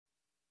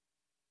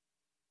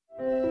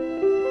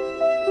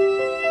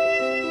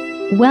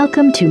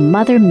Welcome to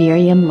Mother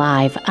Miriam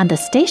Live on the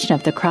Station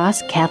of the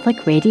Cross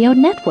Catholic Radio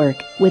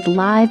Network with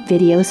live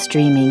video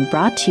streaming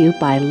brought to you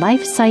by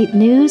LifeSite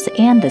News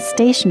and the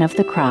Station of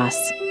the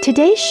Cross.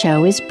 Today's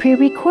show is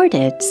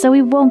pre-recorded, so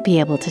we won't be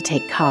able to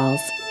take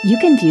calls. You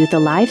can view the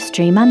live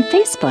stream on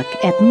Facebook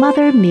at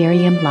Mother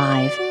Miriam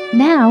Live.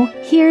 Now,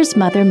 here's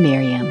Mother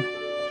Miriam.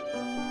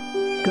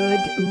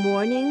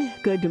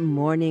 Good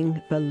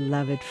morning,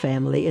 beloved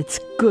family. It's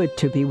good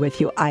to be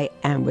with you. I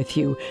am with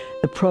you.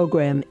 The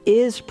program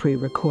is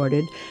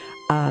pre-recorded,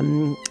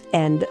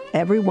 and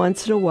every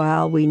once in a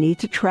while we need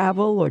to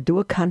travel or do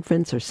a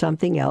conference or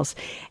something else,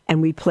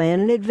 and we plan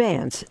in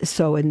advance.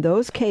 So in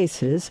those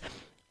cases,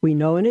 we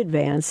know in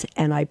advance,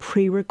 and I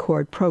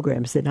pre-record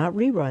programs. They're not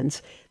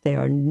reruns. They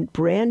are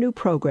brand new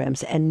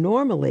programs, and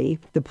normally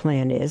the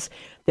plan is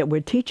that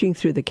we're teaching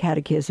through the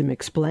Catechism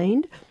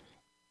Explained.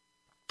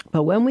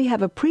 But when we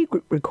have a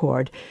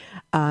pre-record,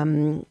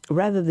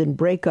 rather than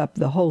break up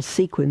the whole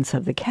sequence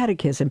of the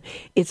catechism,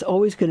 it's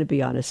always going to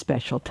be on a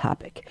special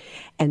topic.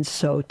 And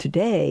so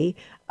today,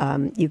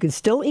 you can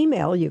still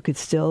email, you could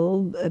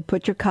still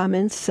put your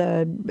comments,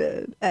 send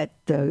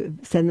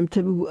them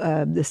to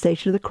the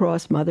Station of the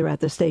Cross,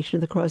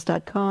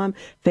 mother@thestationofthecross.com,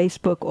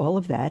 Facebook, all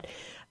of that.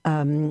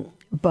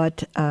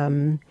 But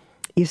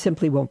you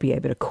simply won't be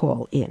able to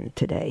call in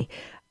today.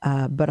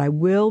 But I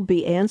will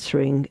be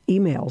answering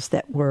emails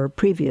that were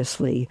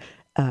previously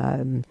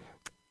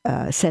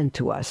sent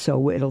to us.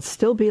 So it'll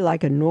still be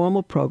like a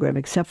normal program,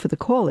 except for the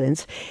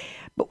call-ins.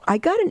 But I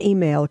got an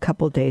email a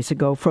couple of days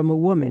ago from a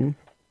woman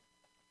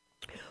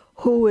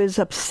who is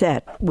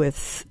upset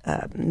with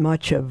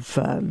much of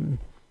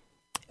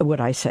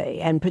what I say.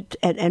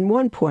 And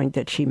one point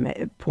that she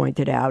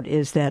pointed out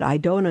is that I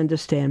don't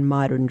understand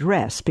modern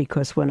dress,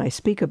 because when I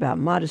speak about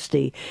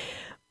modesty,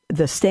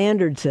 the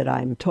standards that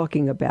I'm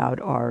talking about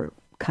are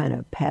kind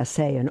of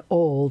passé and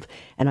old,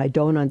 and I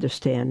don't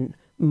understand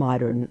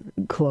modern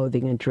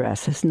clothing and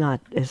dress. It's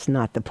not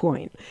the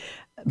point.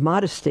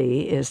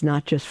 Modesty is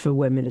not just for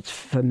women, it's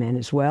for men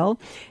as well.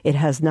 It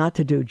has not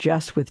to do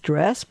just with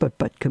dress,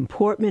 but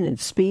comportment and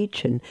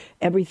speech and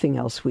everything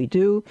else we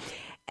do.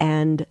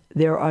 And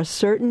there are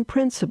certain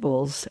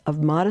principles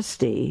of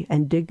modesty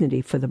and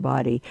dignity for the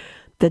body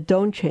that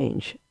don't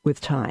change with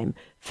time.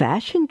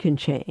 Fashion can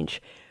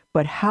change,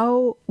 but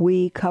how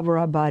we cover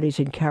our bodies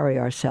and carry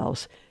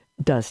ourselves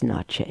does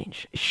not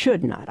change,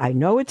 should not. I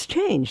know it's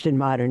changed in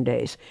modern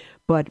days,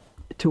 but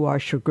to our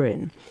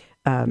chagrin.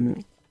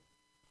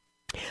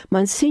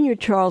 Monsignor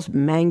Charles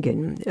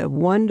Mangan, a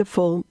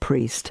wonderful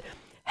priest,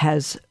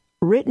 has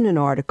written an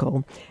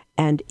article,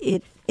 and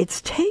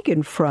it's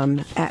taken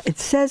from, it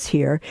says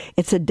here,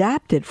 it's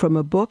adapted from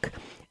a book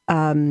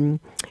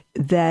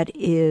that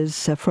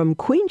is from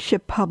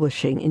Queenship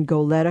Publishing in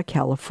Goleta,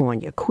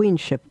 California.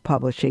 Queenship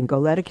Publishing,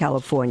 Goleta,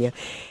 California.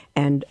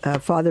 And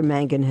Father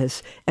Mangan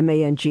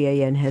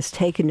Mangan, has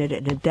taken it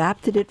and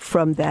adapted it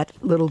from that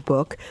little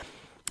book.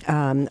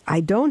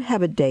 I don't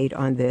have a date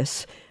on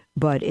this,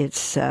 but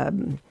it's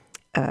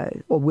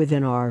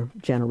within our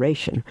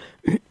generation.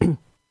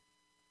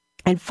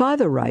 And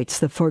Father writes,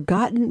 the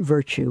forgotten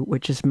virtue,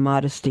 which is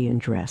modesty in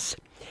dress.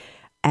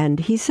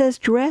 And he says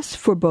dress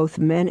for both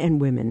men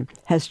and women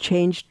has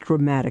changed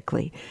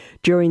dramatically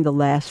during the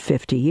last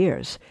 50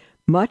 years.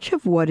 Much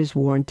of what is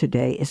worn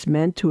today is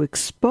meant to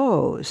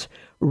expose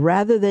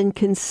rather than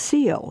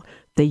conceal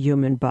the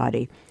human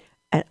body.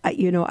 And,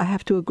 I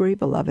have to agree,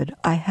 beloved.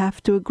 I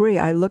have to agree.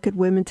 I look at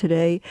women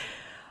today.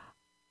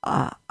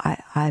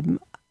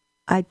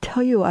 I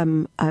tell you,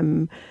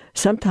 I'm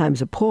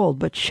sometimes appalled,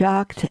 but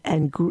shocked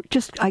and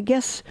I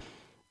guess,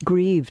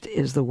 grieved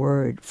is the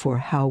word for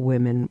how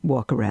women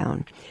walk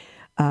around.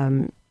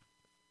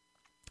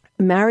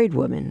 Married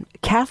women,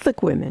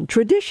 Catholic women,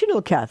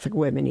 traditional Catholic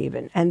women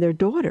even, and their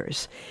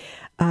daughters.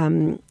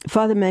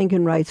 Father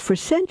Mangan writes, for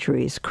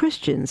centuries,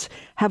 Christians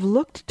have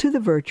looked to the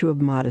virtue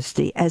of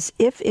modesty as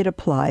if it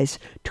applies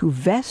to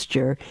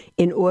vesture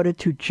in order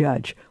to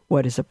judge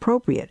what is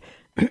appropriate.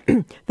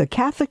 The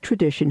Catholic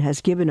tradition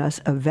has given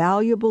us a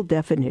valuable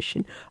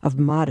definition of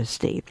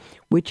modesty,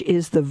 which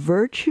is the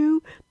virtue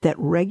that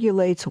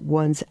regulates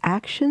one's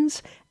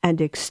actions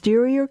and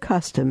exterior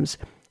customs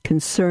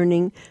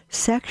concerning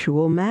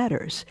sexual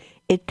matters.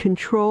 It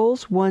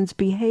controls one's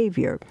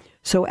behavior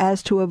so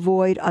as to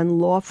avoid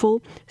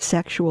unlawful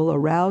sexual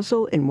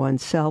arousal in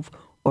oneself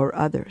or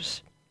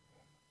others.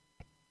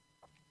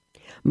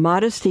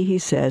 Modesty, he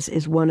says,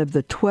 is one of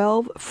the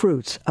 12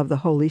 fruits of the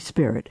Holy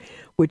Spirit,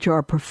 which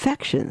are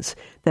perfections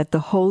that the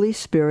Holy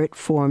Spirit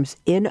forms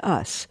in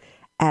us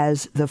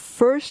as the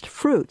first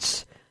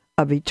fruits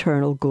of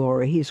eternal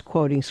glory. He's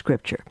quoting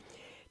Scripture.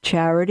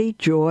 Charity,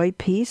 joy,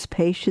 peace,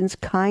 patience,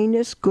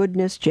 kindness,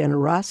 goodness,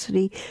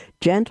 generosity,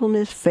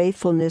 gentleness,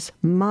 faithfulness,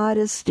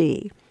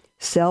 modesty,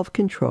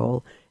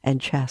 self-control, and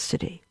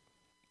chastity.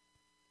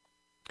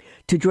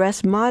 To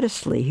dress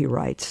modestly, he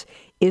writes,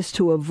 is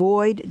to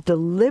avoid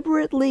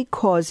deliberately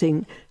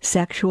causing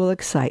sexual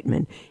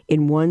excitement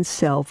in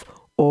oneself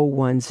or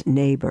one's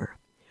neighbor.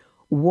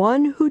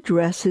 One who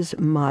dresses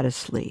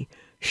modestly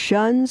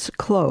shuns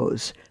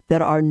clothes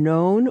that are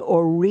known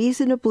or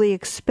reasonably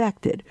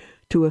expected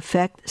to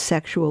affect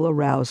sexual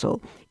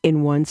arousal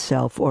in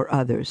oneself or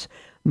others.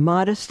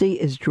 Modesty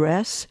in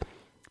dress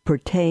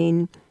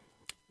pertains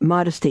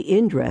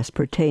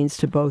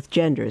to both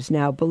genders.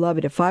 Now,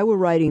 beloved, if I were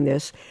writing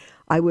this,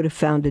 I would have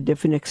found a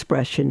different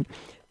expression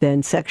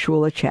than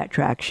sexual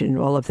attraction,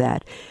 all of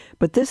that.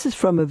 But this is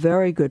from a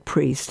very good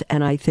priest,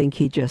 and I think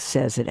he just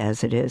says it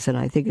as it is, and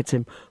I think it's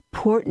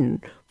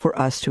important for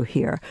us to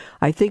hear.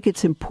 I think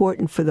it's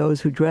important for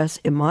those who dress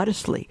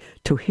immodestly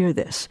to hear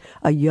this.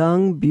 A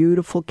young,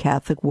 beautiful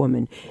Catholic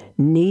woman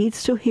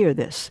needs to hear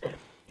this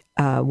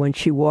when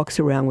she walks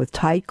around with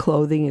tight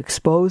clothing,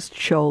 exposed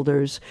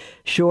shoulders,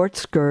 short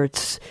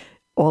skirts,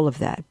 all of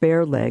that,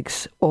 bare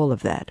legs, all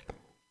of that.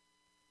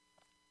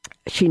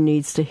 She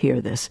needs to hear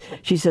this.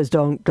 She says,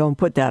 don't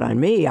put that on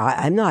me.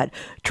 I'm not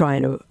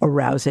trying to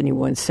arouse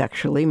anyone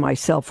sexually,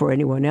 myself or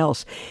anyone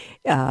else.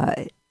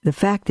 The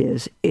fact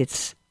is,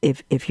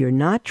 if you're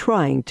not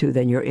trying to,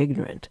 then you're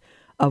ignorant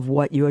of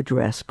what your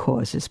dress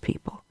causes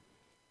people.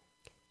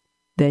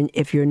 Then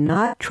if you're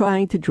not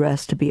trying to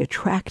dress to be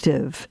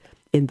attractive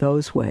in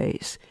those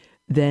ways,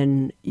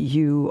 then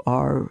you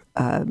are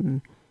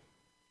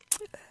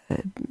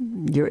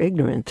you're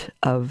ignorant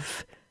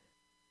of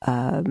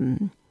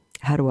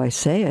how do I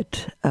say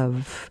it,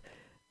 of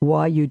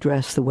why you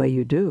dress the way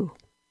you do.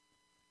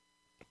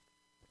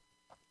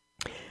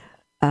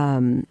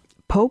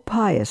 Pope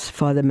Pius,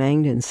 Father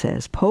Mangden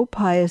says, Pope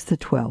Pius XII,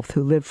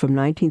 who lived from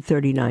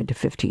 1939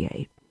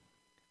 to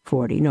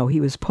 40. No, he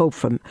was Pope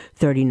from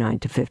 39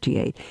 to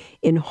 58.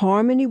 In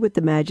harmony with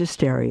the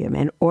magisterium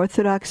and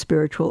Orthodox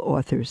spiritual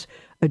authors,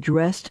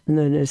 addressed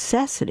the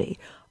necessity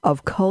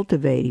of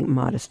cultivating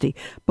modesty.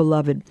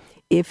 Beloved,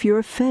 if you're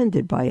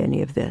offended by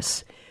any of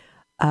this,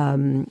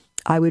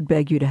 I would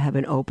beg you to have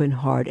an open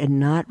heart and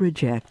not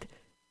reject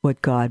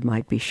what God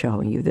might be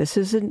showing you. This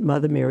isn't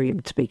Mother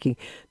Miriam speaking.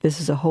 This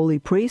is a holy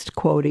priest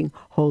quoting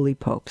holy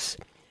popes.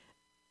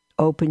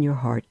 Open your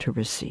heart to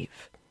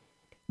receive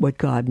what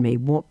God may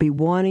be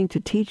wanting to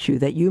teach you,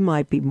 that you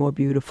might be more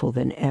beautiful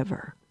than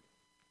ever.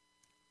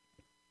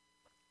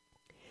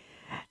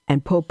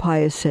 And Pope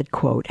Pius said,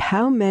 quote,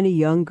 "How many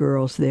young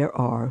girls there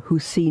are who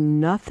see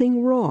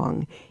nothing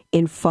wrong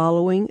in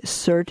following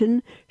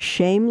certain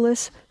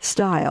shameless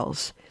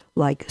styles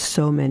like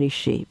so many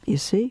sheep." You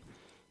see?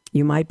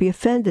 You might be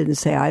offended and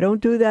say, I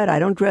don't do that. I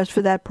don't dress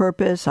for that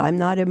purpose. I'm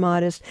not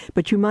immodest.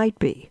 But you might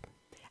be,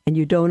 and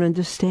you don't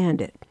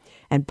understand it.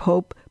 And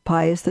Pope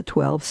Pius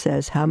XII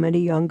says how many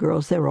young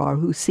girls there are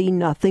who see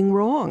nothing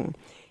wrong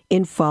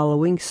in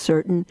following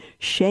certain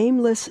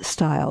shameless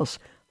styles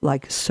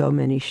like so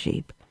many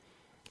sheep.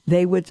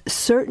 They would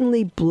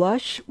certainly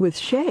blush with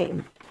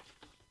shame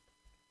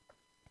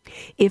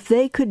if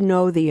they could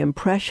know the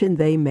impression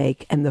they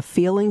make and the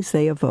feelings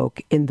they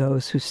evoke in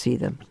those who see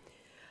them.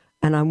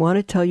 And I want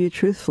to tell you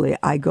truthfully,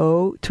 I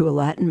go to a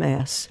Latin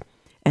Mass,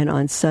 and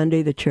on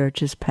Sunday the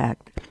church is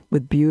packed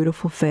with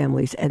beautiful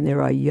families, and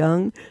there are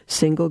young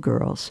single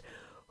girls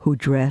who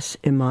dress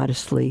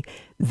immodestly.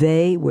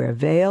 They wear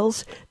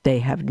veils. They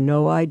have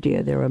no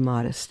idea they're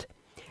immodest.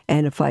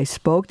 And if I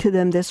spoke to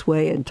them this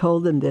way and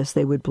told them this,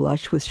 they would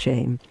blush with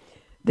shame.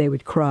 They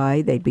would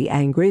cry. They'd be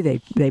angry.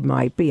 They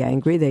might be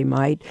angry. They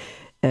might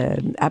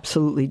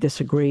absolutely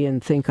disagree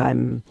and think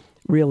I'm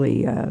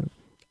really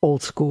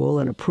old school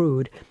and a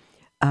prude.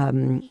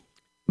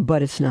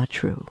 But it's not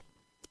true.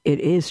 It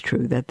is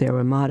true that they're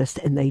immodest,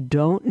 and they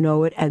don't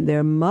know it, and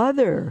their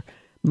mothers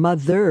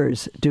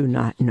do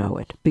not know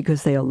it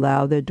because they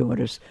allow their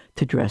daughters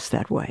to dress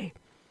that way.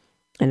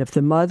 And if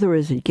the mother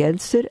is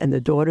against it and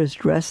the daughters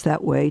dress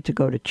that way to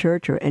go to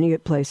church or any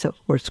place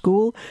or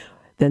school,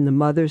 then the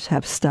mothers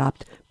have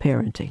stopped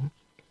parenting.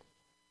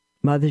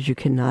 Mothers, you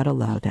cannot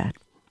allow that.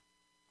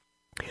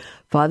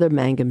 Father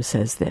Mangum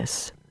says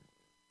this.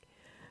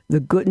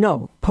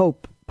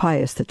 Pope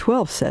Pius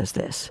XII says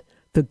this.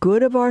 The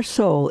good of our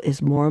soul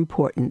is more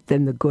important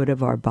than the good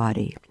of our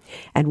body,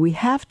 and we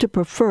have to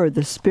prefer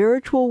the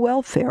spiritual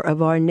welfare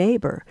of our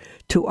neighbor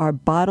to our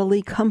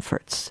bodily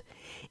comforts.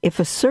 If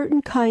a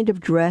certain kind of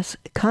dress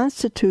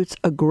constitutes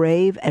a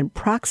grave and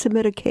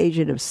proximate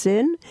occasion of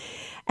sin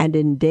and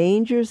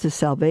endangers the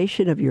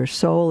salvation of your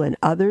soul and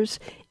others,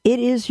 it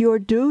is your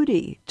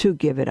duty to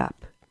give it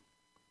up.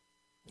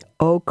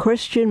 O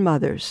Christian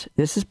mothers,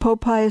 this is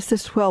Pope Pius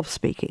XII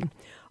speaking.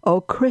 O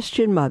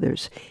Christian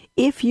mothers,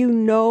 if you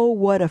know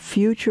what a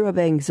future of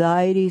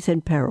anxieties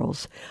and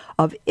perils,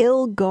 of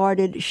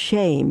ill-guarded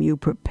shame you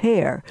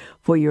prepare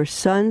for your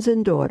sons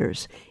and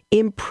daughters,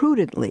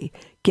 imprudently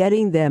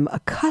getting them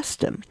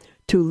accustomed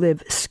to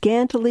live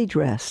scantily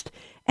dressed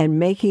and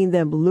making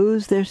them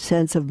lose their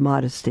sense of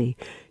modesty,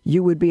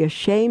 you would be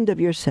ashamed of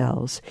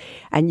yourselves,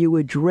 and you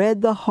would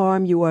dread the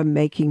harm you are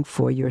making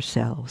for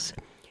yourselves,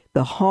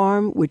 the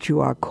harm which you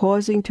are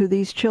causing to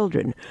these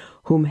children,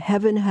 whom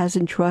heaven has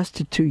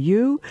entrusted to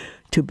you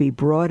to be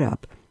brought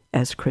up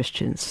as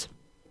Christians.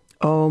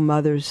 Oh,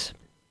 mothers,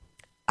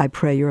 I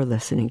pray you're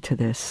listening to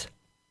this.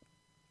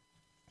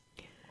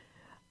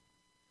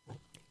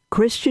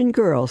 Christian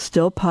girls,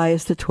 still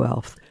Pius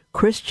XII,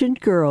 Christian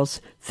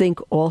girls, think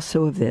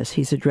also of this.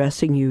 He's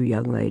addressing you,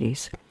 young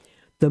ladies.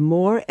 The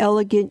more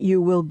elegant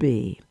you will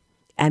be,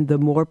 and the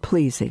more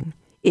pleasing,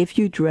 if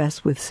you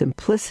dress with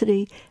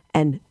simplicity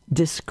and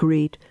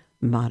discreet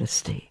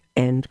modesty.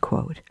 End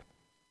quote.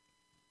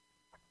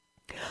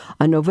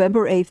 On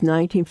November 8,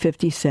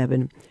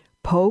 1957,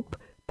 Pope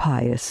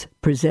Pius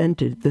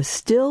presented the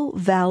still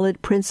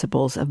valid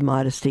principles of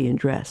modesty in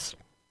dress.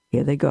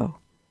 Here they go.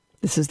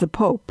 This is the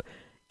Pope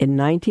in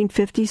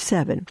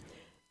 1957.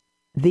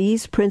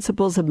 These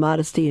principles of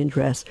modesty in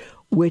dress,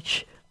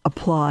 which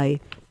apply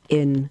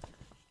in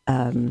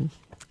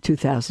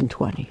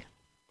 2020.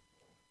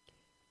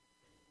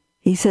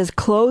 He says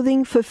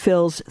clothing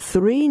fulfills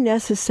three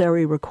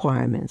necessary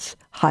requirements: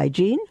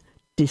 hygiene,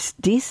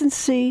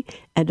 decency,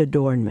 and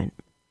adornment.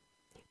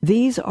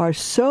 These are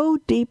so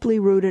deeply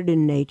rooted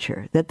in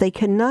nature that they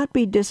cannot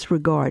be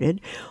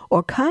disregarded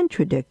or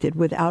contradicted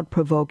without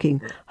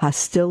provoking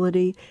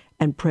hostility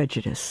and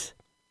prejudice.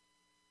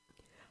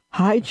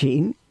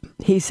 Hygiene,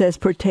 he says,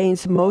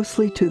 pertains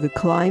mostly to the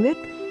climate,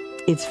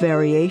 its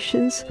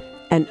variations,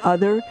 and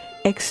other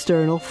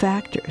external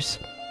factors.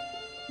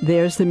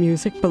 There's the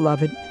music,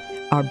 beloved.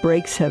 Our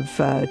breaks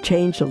have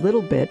changed a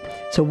little bit,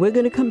 so we're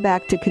going to come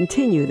back to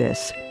continue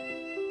this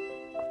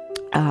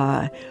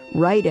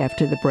right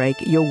after the break.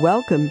 You're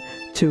welcome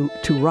to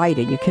write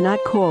in. You cannot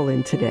call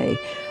in today,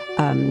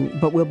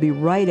 but we'll be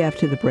right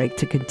after the break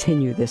to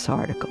continue this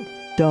article.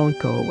 Don't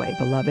go away,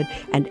 beloved.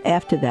 And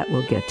after that,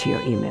 we'll get to your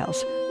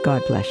emails.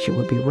 God bless you.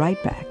 We'll be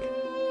right back.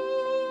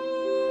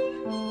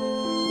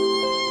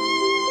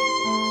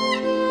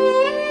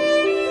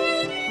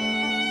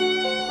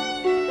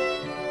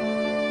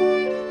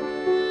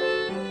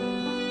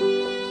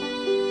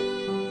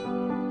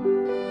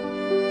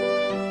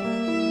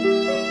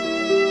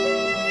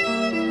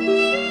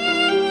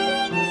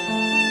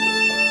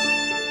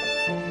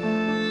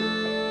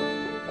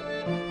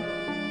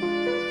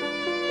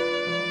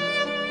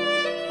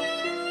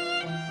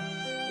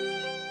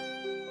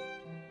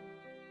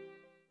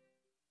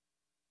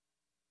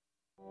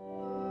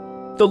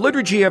 The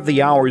Liturgy of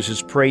the Hours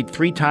is prayed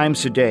 3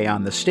 times a day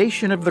on the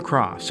Station of the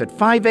Cross at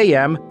 5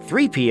 a.m.,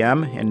 3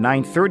 p.m., and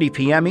 9:30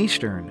 p.m.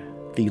 Eastern.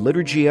 The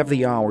Liturgy of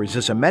the Hours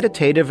is a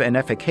meditative and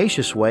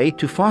efficacious way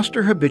to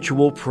foster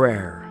habitual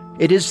prayer.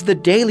 It is the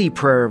daily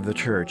prayer of the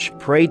Church,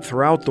 prayed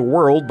throughout the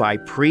world by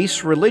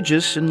priests,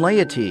 religious, and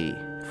laity.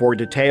 For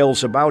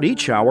details about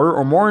each hour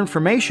or more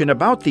information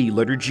about the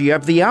Liturgy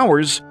of the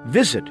Hours,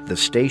 visit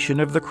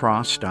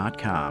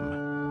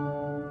thestationofthecross.com.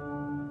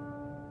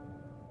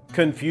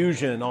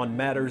 Confusion on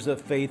matters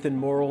of faith and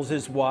morals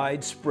is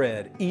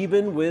widespread,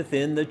 even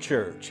within the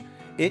church.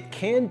 It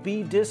can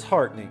be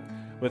disheartening,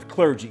 with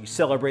clergy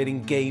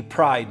celebrating gay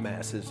pride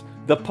masses,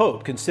 the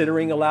Pope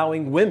considering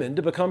allowing women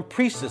to become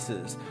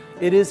priestesses.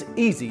 It is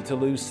easy to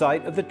lose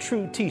sight of the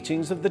true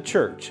teachings of the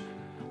church.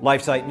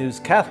 LifeSite News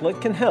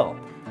Catholic can help.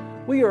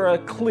 We are a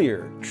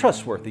clear,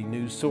 trustworthy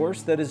news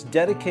source that is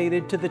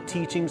dedicated to the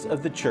teachings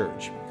of the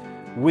church.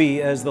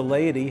 We, as the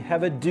laity,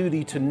 have a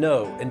duty to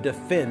know and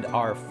defend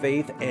our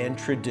faith and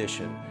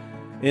tradition.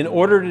 In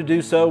order to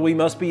do so, we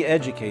must be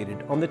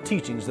educated on the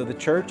teachings of the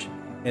Church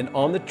and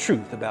on the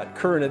truth about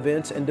current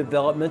events and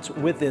developments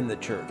within the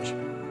Church.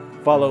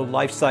 Follow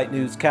LifeSite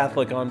News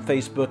Catholic on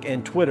Facebook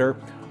and Twitter,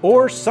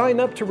 or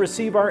sign up to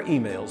receive our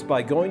emails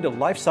by going to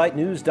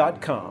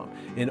lifesitenews.com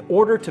in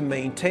order to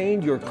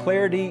maintain your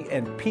clarity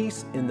and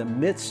peace in the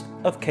midst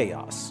of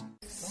chaos.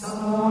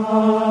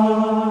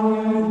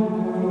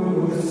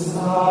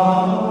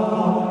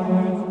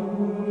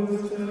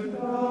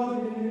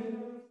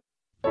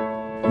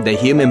 The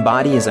human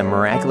body is a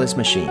miraculous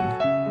machine.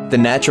 The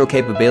natural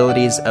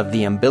capabilities of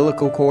the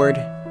umbilical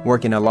cord,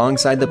 working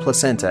alongside the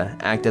placenta,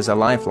 act as a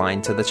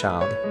lifeline to the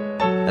child.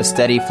 A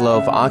steady flow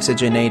of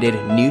oxygenated,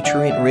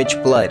 nutrient-rich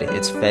blood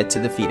is fed to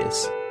the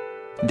fetus.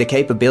 The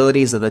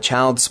capabilities of the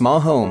child's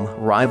small home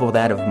rival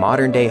that of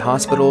modern-day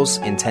hospitals'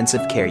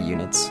 intensive care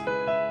units.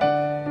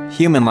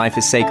 Human life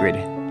is sacred.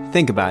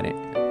 Think about it.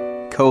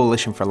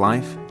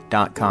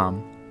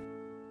 CoalitionForLife.com.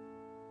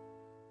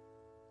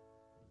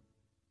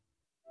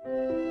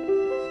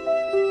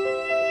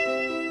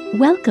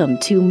 Welcome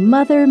to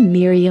Mother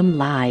Miriam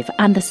Live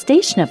on the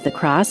Station of the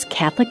Cross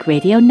Catholic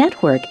Radio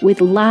Network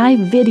with live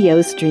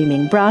video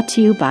streaming brought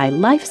to you by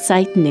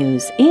LifeSite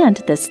News and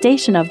the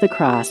Station of the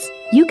Cross.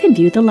 You can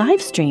view the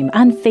live stream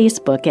on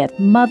Facebook at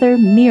Mother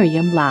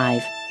Miriam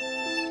Live.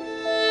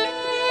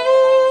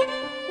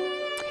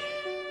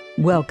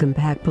 Welcome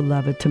back,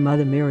 beloved, to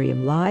Mother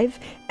Miriam Live,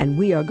 and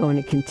we are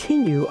going to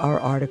continue our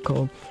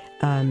article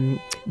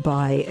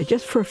by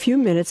just for a few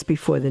minutes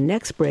before the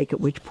next break,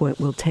 at which point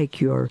we'll take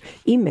your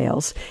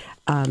emails.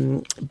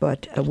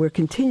 But we're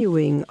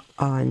continuing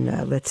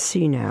on, let's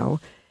see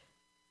now.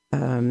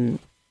 Where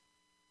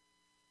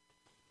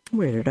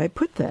did I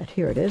put that?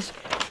 Here it is.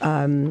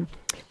 On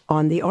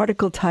the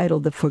article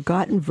titled The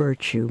Forgotten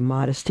Virtue,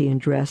 Modesty in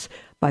Dress,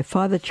 by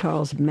Father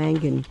Charles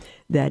Mangan,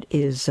 that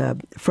is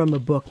from a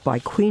book by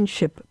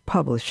Queenship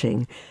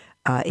Publishing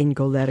in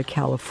Goleta,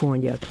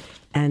 California.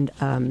 And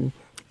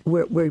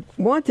we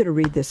wanted to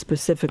read this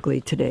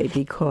specifically today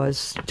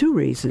because two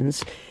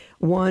reasons.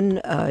 One,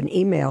 an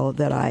email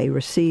that I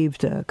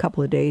received a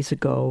couple of days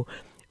ago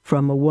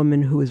from a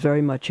woman who is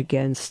very much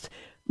against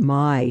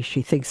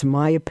she thinks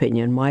my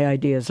opinion, my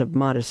ideas of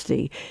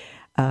modesty.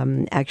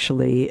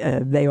 Actually,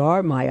 they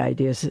are my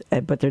ideas,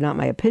 but they're not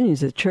my opinions.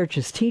 The church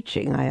is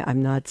teaching.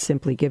 I'm not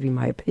simply giving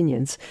my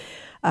opinions.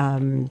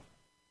 And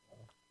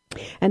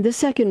the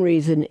second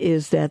reason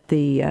is that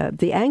the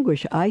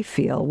anguish I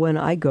feel when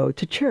I go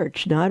to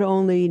church, not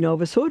only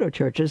Novus Ordo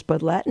churches,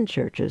 but Latin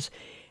churches,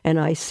 and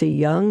I see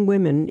young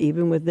women,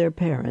 even with their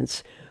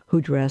parents,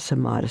 who dress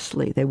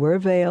immodestly. They wear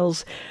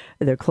veils,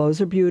 their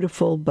clothes are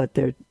beautiful, but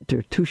they're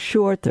too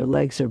short, their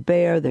legs are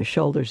bare, their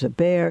shoulders are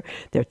bare,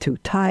 they're too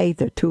tight,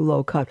 they're too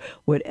low cut.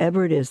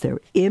 Whatever it is, they're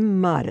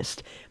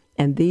immodest.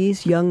 And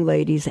these young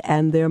ladies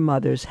and their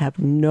mothers have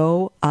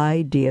no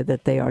idea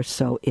that they are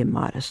so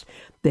immodest.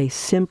 They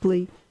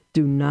simply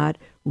do not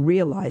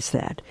realize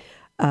that.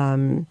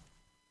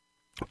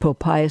 Pope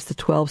Pius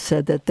XII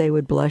said that they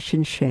would blush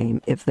in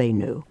shame if they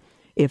knew.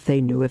 If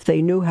they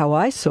knew how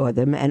I saw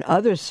them and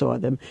others saw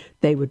them,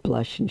 they would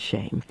blush in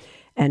shame.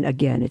 And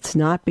again, it's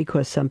not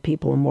because some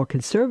people are more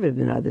conservative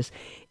than others.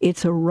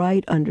 It's a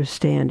right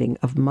understanding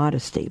of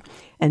modesty.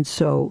 And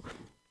so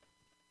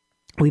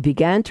we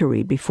began to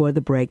read before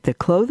the break that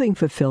clothing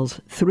fulfills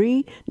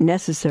three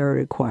necessary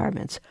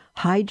requirements: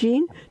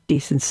 hygiene,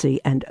 decency,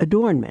 and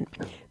adornment.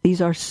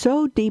 These are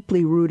so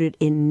deeply rooted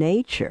in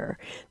nature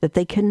that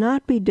they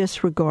cannot be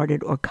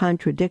disregarded or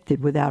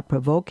contradicted without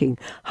provoking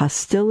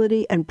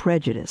hostility and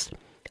prejudice.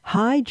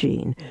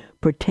 Hygiene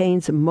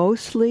pertains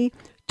mostly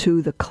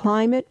to the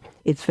climate,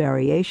 its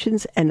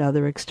variations, and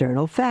other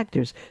external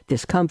factors,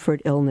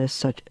 discomfort,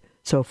 illness,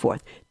 so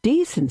forth.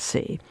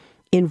 Decency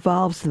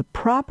involves the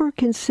proper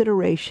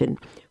consideration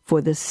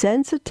for the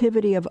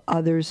sensitivity of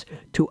others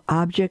to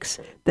objects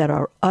that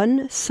are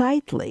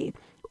unsightly,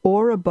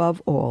 or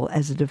above all,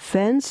 as a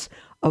defense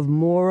of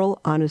moral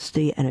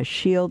honesty and a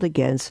shield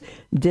against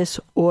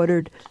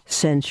disordered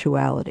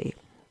sensuality.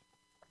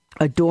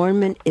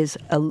 Adornment is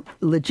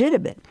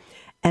legitimate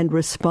and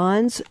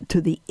responds to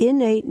the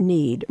innate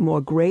need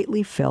more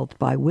greatly felt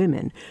by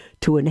women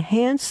to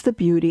enhance the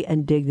beauty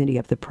and dignity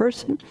of the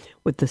person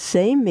with the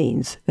same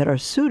means that are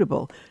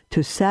suitable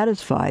to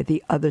satisfy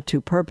the other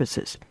two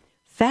purposes.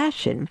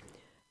 Fashion,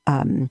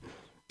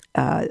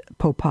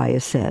 Pope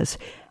Pius says,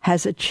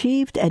 has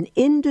achieved an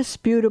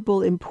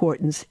indisputable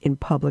importance in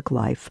public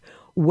life,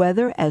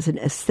 whether as an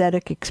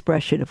aesthetic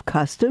expression of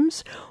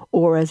customs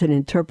or as an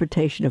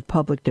interpretation of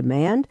public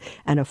demand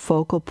and a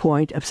focal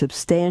point of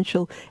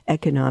substantial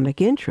economic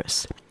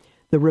interests.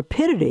 The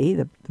rapidity,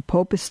 the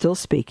Pope is still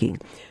speaking,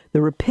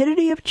 the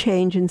rapidity of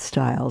change in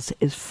styles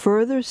is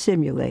further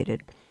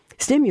stimulated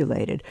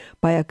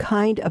by a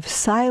kind of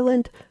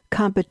silent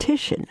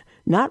competition,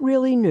 not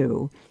really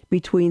new,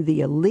 between the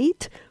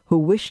elite who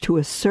wish to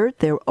assert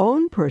their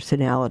own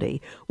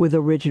personality with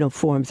original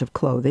forms of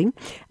clothing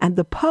and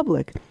the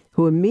public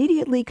who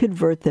immediately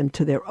convert them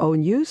to their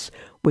own use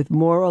with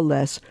more or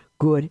less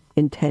good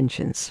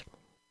intentions.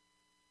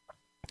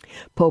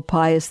 Pope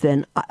Pius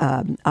then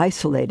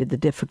isolated the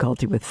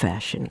difficulty with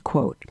fashion.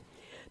 Quote,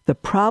 "The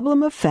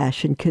problem of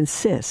fashion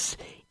consists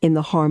in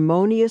the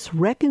harmonious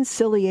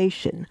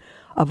reconciliation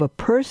of a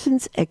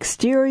person's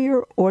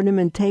exterior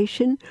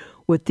ornamentation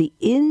with the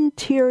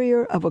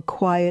interior of a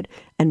quiet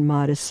and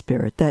modest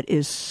spirit." That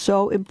is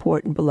so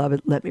important,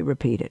 beloved. Let me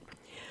repeat it.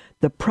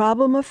 The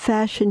problem of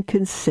fashion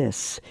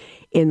consists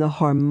in the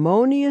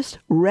harmonious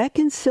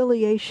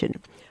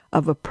reconciliation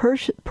of a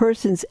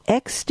person's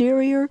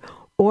exterior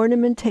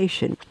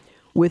ornamentation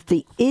with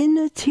the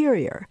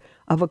interior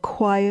of a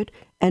quiet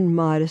and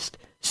modest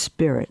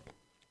spirit.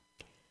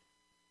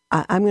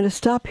 I'm going to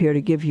stop here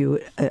to give you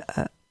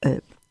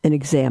an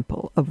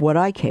example of what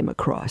I came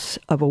across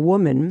of a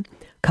woman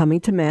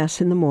coming to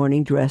Mass in the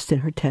morning dressed in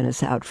her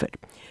tennis outfit.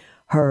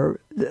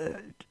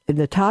 In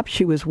the top,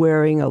 she was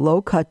wearing a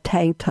low-cut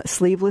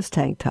sleeveless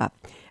tank top,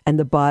 and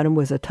the bottom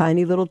was a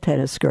tiny little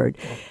tennis skirt,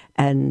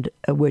 and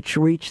which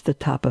reached the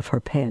top of her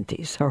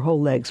panties. Her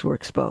whole legs were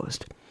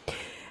exposed.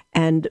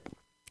 And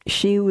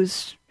she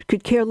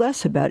could care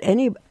less about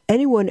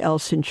anyone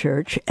else in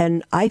church,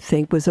 and I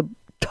think was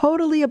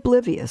totally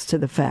oblivious to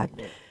the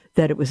fact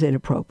that it was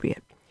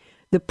inappropriate.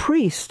 The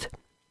priest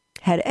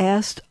had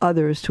asked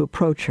others to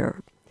approach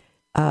her,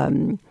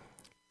 and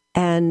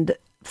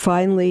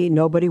finally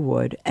nobody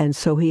would, and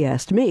so he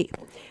asked me.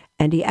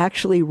 And he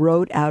actually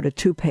wrote out a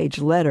 2-page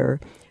letter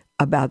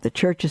about the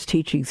church's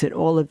teachings and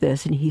all of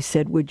this, and he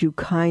said, "Would you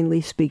kindly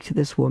speak to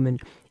this woman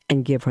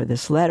and give her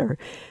this letter?"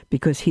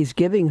 Because he's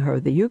giving her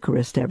the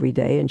Eucharist every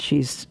day, and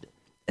she's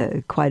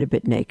quite a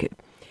bit naked.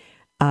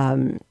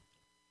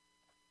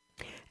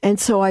 And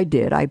so I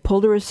did. I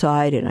pulled her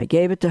aside, and I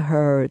gave it to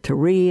her to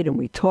read, and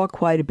we talked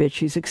quite a bit.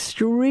 She's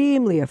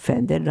extremely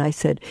offended, and I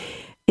said,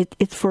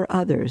 It's for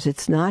others.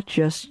 It's not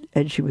just,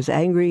 and she was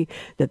angry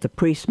that the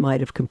priest might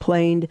have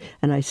complained.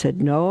 And I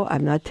said, no,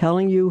 I'm not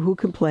telling you who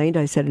complained.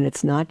 I said, and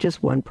it's not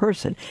just one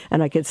person.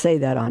 And I could say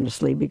that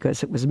honestly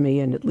because it was me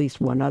and at least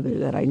one other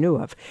that I knew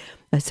of.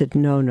 I said,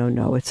 no.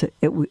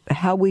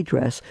 How we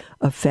dress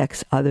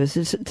affects others.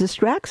 It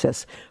distracts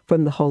us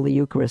from the Holy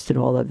Eucharist and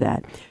all of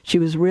that. She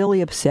was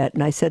really upset.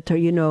 And I said to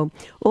her,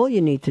 all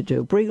you need to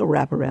do, bring a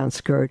wraparound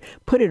skirt,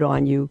 put it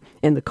on you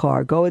in the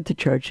car, go into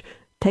church,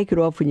 take it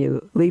off when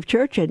you leave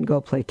church and go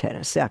play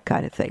tennis, that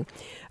kind of thing.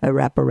 A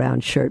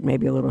wraparound shirt,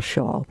 maybe a little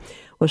shawl.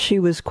 Well, she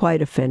was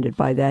quite offended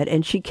by that.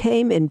 And she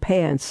came in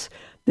pants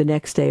the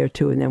next day or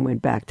two and then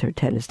went back to her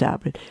tennis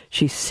outfit.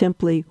 She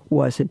simply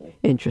wasn't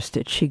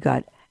interested. She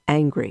got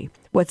angry.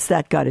 What's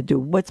that got to do?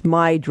 What's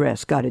my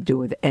dress got to do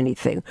with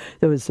anything?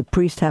 Does the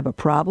priest have a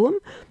problem?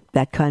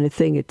 That kind of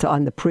thing. It's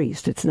on the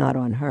priest. It's not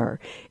on her.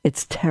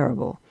 It's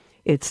terrible.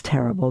 It's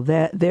terrible.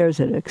 There's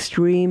an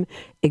extreme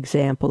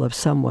example of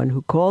someone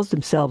who calls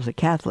themselves a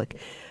Catholic,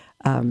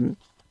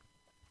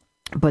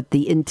 but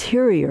the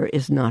interior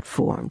is not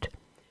formed.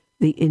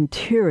 The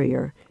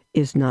interior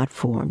is not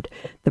formed.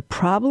 The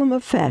problem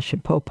of fashion,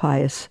 Pope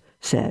Pius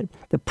said,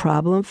 the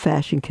problem of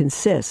fashion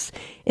consists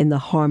in the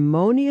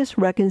harmonious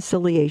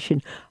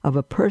reconciliation of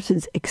a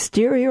person's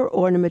exterior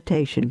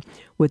ornamentation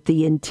with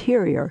the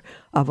interior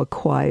of a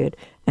quiet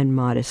and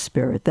modest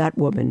spirit. That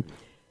woman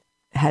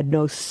had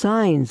no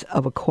signs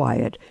of a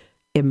quiet,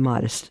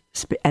 immodest,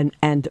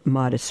 and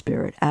modest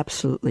spirit.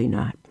 Absolutely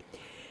not.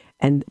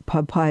 And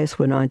Pope Pius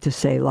went on to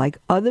say, like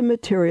other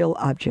material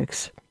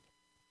objects,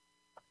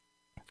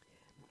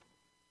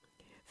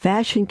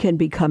 fashion can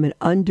become an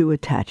undue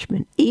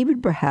attachment,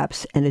 even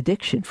perhaps an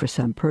addiction for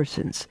some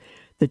persons.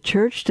 The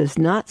Church does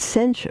not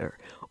censure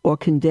or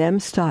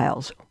condemn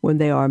styles when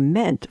they are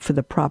meant for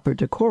the proper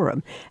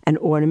decorum and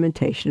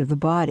ornamentation of the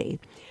body.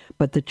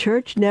 But the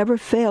Church never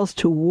fails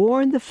to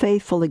warn the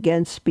faithful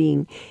against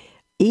being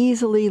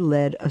easily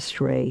led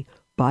astray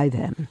by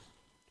them.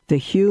 The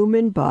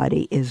human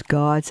body is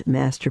God's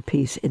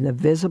masterpiece in the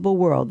visible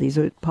world. These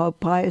are Pope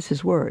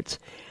Pius's words.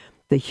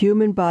 The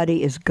human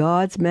body is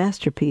God's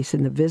masterpiece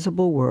in the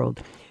visible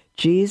world.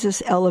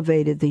 Jesus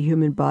elevated the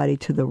human body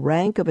to the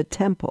rank of a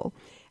temple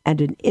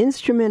and an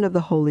instrument of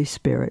the Holy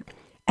Spirit,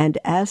 and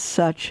as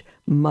such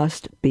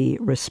must be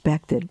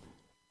respected.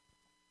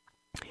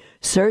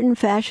 Certain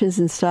fashions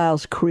and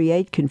styles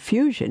create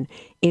confusion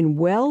in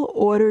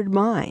well-ordered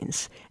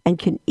minds and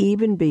can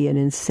even be an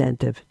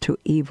incentive to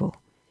evil.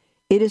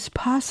 It is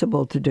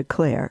possible to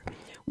declare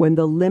when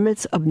the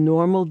limits of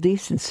normal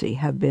decency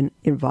have been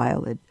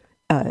violated.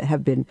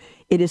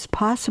 It is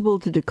possible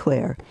to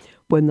declare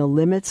when the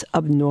limits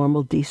of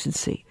normal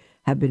decency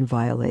have been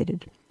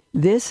violated.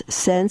 This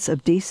sense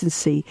of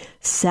decency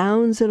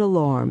sounds an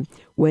alarm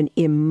when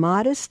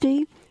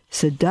immodesty,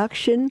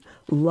 seduction,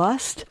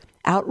 lust,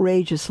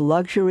 outrageous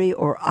luxury,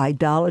 or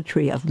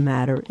idolatry of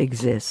matter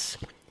exists.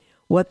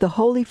 What the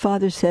Holy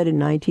Father said in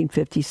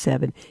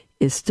 1957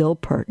 is still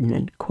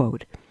pertinent,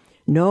 quote,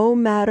 no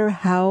matter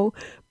how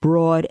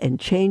broad and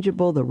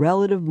changeable the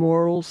relative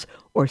morals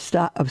or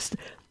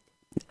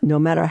no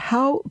matter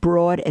how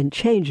broad and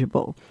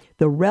changeable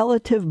the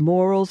relative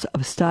morals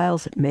of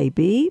styles may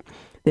be,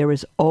 there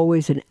is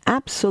always an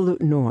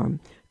absolute norm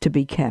to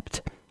be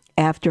kept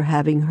after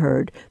having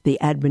heard the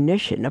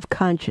admonition of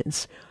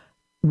conscience,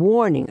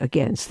 warning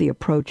against the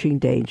approaching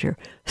danger.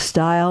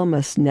 Style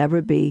must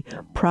never be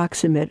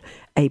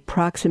a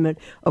proximate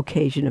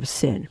occasion of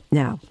sin.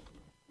 Now,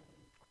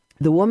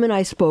 the woman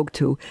I spoke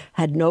to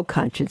had no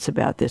conscience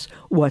about this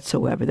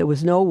whatsoever. There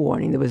was no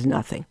warning. There was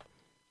nothing.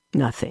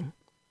 Nothing.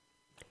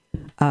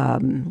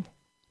 But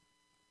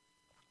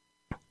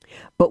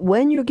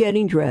when you're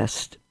getting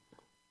dressed,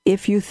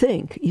 if you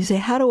say,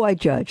 how do I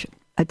judge?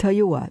 I tell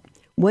you what,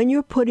 when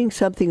you're putting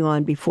something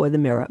on before the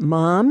mirror,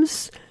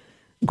 moms,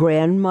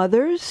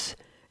 grandmothers,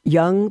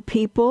 young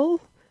people,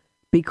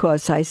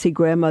 because I see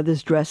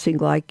grandmothers dressing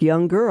like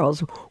young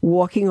girls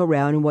walking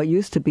around in what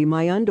used to be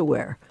my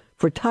underwear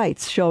for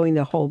tights showing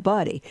their whole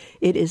body.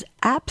 It is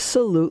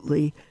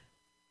absolutely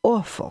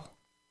awful.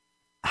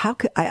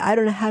 I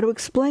don't know how to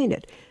explain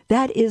it.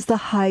 That is the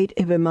height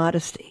of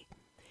immodesty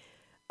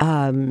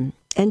and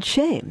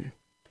shame.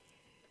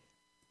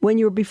 When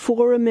you're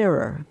before a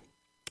mirror,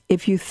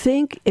 if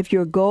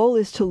your goal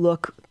is to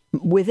look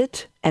with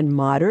it and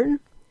modern,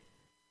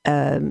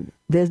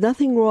 there's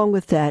nothing wrong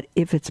with that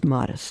if it's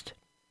modest.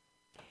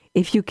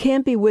 If you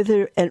can't be with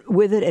it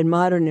and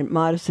modern and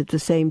modest at the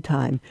same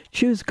time,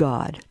 choose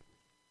God.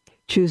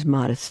 Choose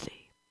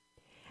modesty.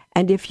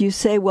 And if you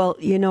say, well,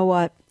 you know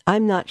what,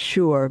 I'm not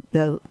sure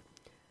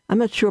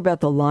about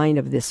the line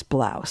of this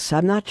blouse.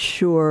 I'm not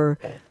sure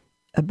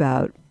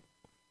about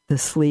the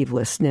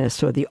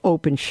sleevelessness or the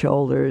open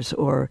shoulders,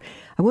 or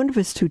I wonder if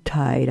it's too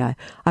tight.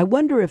 I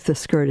wonder if the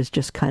skirt is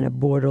just kind of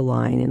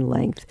borderline in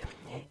length.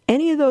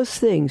 Any of those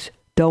things,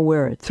 don't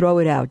wear it. Throw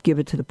it out. Give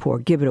it to the poor.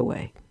 Give it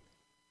away.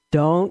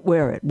 Don't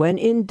wear it. When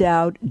in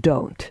doubt,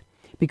 don't.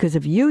 Because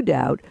if you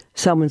doubt,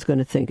 someone's going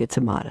to think it's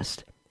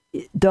immodest.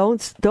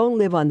 Don't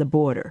live on the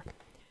border.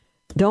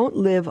 Don't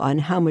live on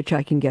how much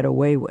I can get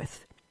away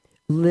with.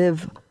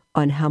 Live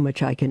on how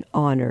much I can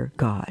honor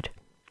God.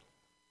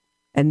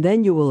 And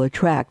then you will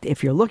attract,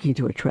 if you're looking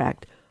to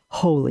attract,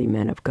 holy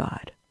men of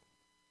God.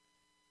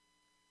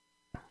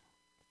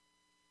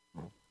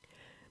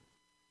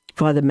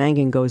 Father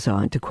Mangan goes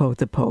on to quote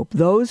the Pope,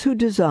 "Those who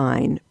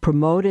design,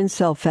 promote, and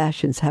sell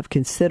fashions have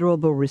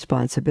considerable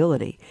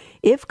responsibility.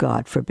 If,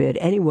 God forbid,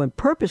 anyone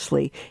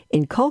purposely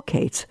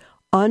inculcates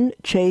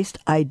unchaste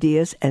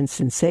ideas and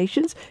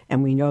sensations,"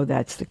 and we know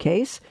that's the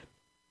case.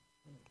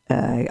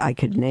 I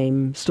could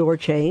name store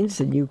chains,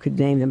 and you could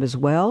name them as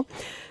well.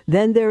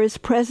 "Then there is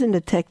present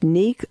a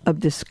technique of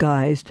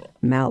disguised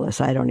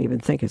malice." I don't even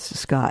think it's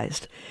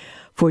disguised.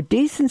 "For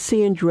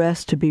decency and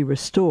dress to be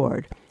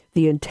restored,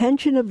 the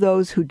intention of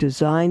those who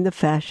design the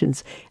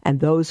fashions and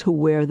those who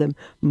wear them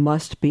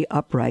must be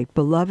upright.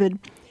 Beloved,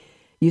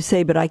 you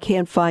say, but I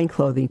can't find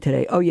clothing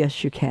today. Oh,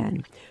 yes, you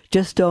can.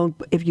 Just don't,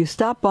 if you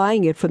stop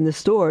buying it from the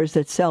stores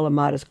that sell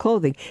immodest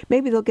clothing,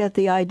 maybe they'll get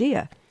the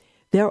idea.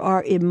 There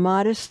are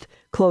immodest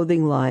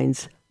clothing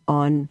lines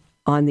on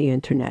the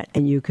internet,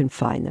 and you can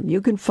find them.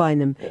 You can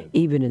find them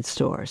even in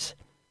stores.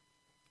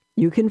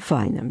 You can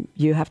find them.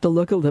 You have to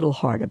look a little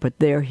harder, but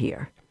they're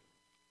here.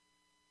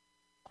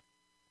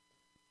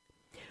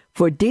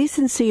 "For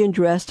decency and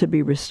dress to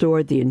be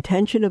restored, the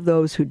intention of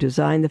those who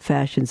design the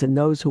fashions and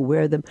those who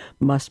wear them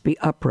must be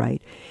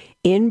upright.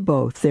 In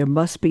both, there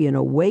must be an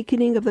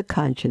awakening of the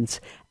conscience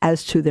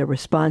as to their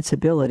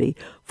responsibility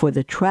for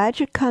the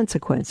tragic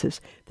consequences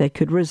that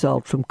could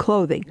result from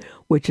clothing,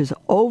 which is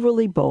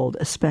overly bold,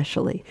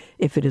 especially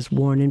if it is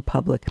worn in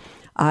public."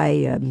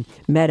 I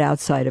met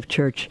outside of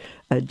church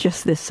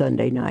just this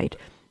Sunday night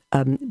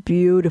a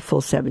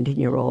beautiful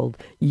 17-year-old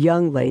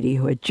young lady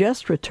who had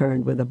just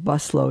returned with a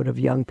busload of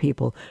young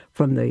people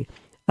from the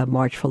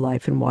March for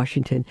Life in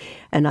Washington.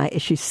 And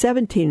she's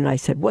 17, and I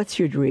said, "What's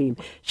your dream?"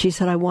 She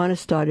said, "I want to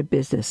start a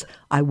business.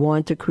 I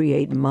want to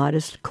create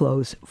modest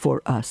clothes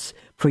for us,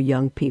 for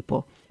young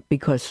people,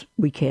 because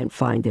we can't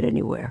find it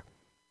anywhere."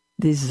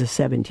 This is a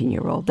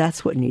 17-year-old.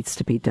 That's what needs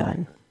to be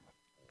done.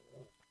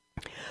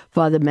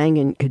 Father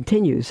Mangan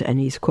continues, and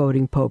he's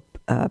quoting Pope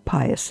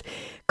Pius.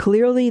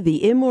 "Clearly,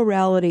 the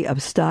immorality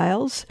of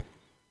styles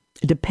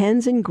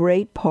depends in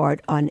great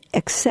part on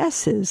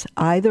excesses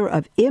either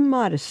of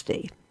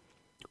immodesty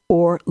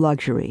or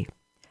luxury.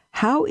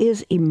 How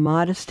is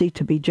immodesty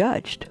to be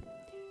judged?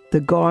 The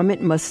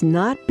garment must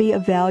not be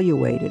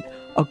evaluated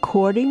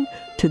according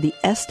to the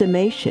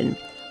estimation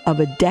of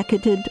a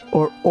decadent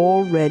or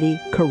already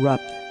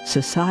corrupt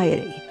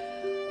society,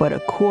 but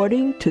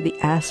according to the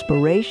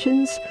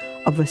aspirations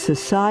of a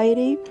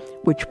society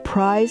which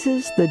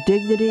prizes the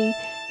dignity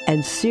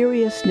and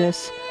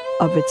seriousness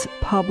of its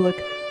public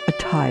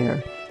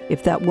attire."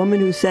 If that woman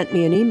who sent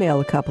me an email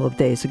a couple of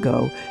days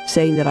ago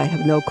saying that I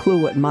have no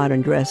clue what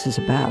modern dress is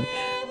about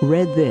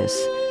read this,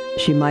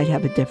 she might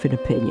have a different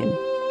opinion.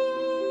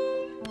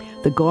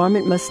 "The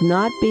garment must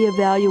not be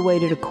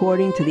evaluated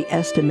according to the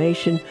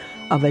estimation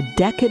of a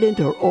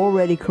decadent or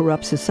already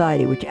corrupt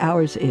society, which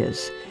ours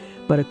is,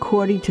 but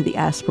according to the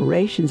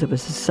aspirations of a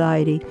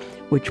society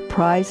which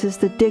prizes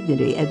the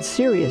dignity and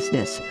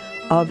seriousness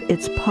of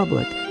its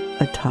public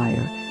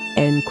attire."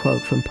 End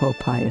quote from Pope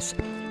Pius.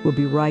 We'll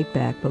be right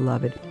back,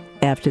 beloved,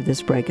 after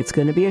this break. It's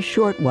going to be a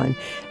short one,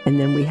 and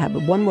then we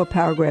have one more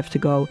paragraph to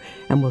go,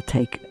 and we'll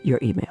take your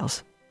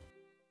emails.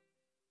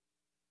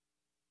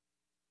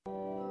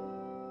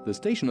 The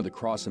Station of the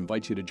Cross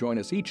invites you to join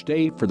us each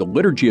day for the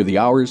Liturgy of the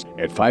Hours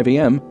at 5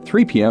 a.m.,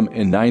 3 p.m.,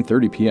 and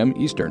 9:30 p.m.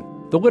 Eastern.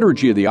 The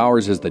Liturgy of the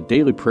Hours is the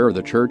daily prayer of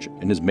the Church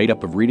and is made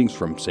up of readings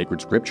from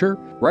sacred scripture,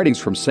 writings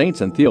from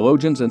saints and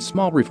theologians, and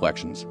small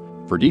reflections.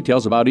 For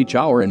details about each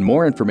hour and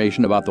more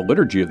information about the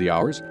Liturgy of the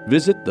Hours,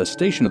 visit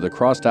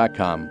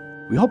thestationofthecross.com.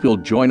 We hope you'll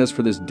join us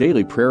for this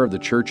daily prayer of the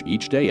Church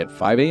each day at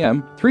 5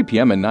 a.m., 3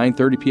 p.m., and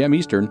 9:30 p.m.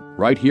 Eastern,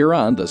 right here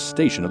on the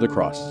Station of the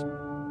Cross.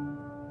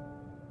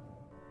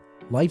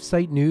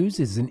 LifeSite News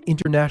is an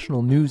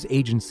international news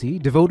agency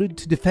devoted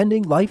to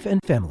defending life and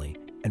family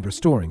and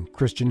restoring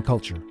Christian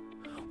culture.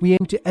 We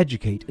aim to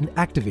educate and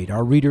activate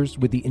our readers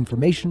with the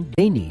information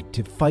they need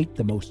to fight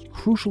the most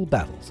crucial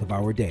battles of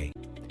our day,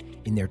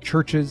 in their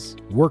churches,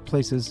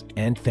 workplaces,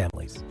 and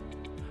families.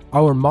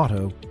 Our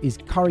motto is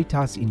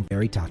Caritas in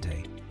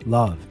Veritate,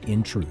 love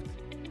in truth.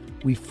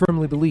 We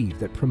firmly believe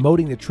that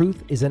promoting the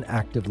truth is an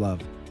act of love,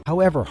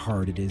 however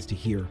hard it is to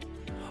hear.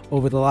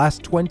 Over the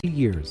last 20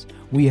 years,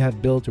 we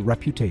have built a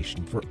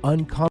reputation for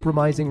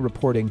uncompromising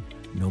reporting,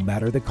 no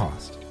matter the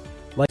cost.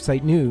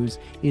 LifeSite News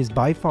is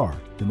by far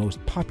the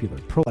most popular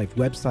pro-life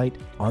website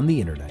on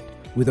the internet,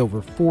 with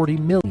over 40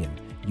 million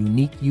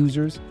unique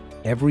users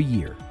every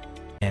year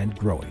and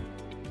growing.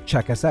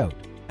 Check us out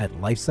at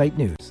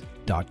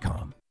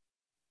lifesitenews.com.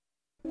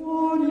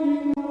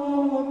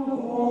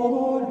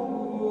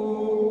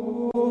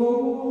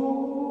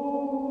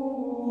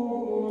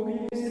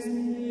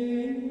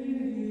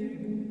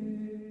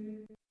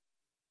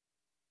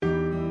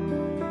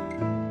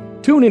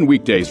 Tune in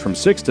weekdays from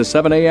 6 to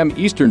 7 a.m.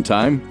 Eastern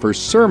Time for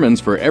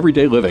Sermons for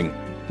Everyday Living.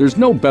 There's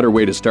no better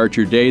way to start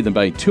your day than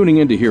by tuning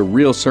in to hear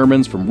real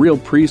sermons from real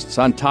priests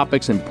on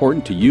topics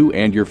important to you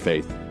and your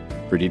faith.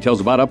 For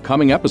details about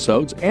upcoming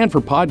episodes and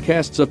for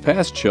podcasts of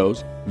past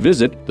shows,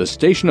 visit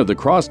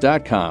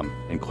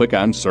thestationofthecross.com and click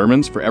on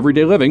Sermons for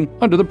Everyday Living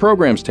under the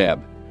Programs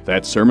tab.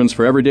 That's Sermons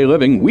for Everyday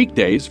Living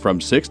weekdays from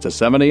 6 to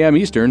 7 a.m.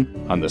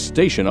 Eastern on the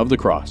Station of the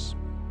Cross.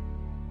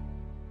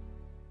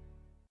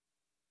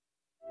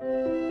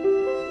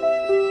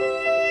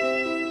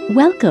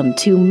 Welcome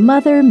to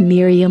Mother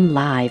Miriam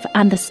Live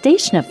on the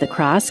Station of the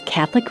Cross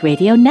Catholic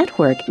Radio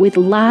Network with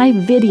live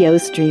video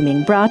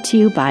streaming brought to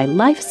you by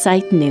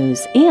LifeSite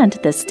News and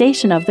the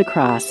Station of the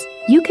Cross.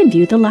 You can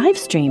view the live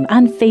stream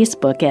on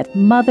Facebook at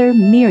Mother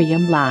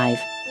Miriam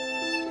Live.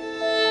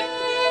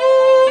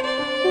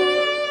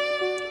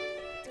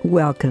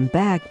 Welcome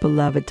back,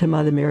 beloved, to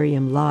Mother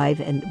Miriam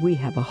Live, and we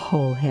have a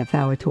whole half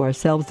hour to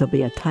ourselves. There'll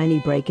be a tiny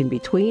break in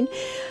between.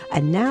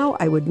 And now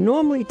I would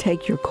normally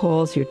take your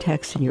calls, your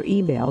texts, and your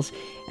emails,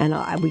 and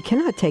we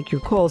cannot take your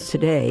calls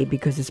today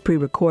because it's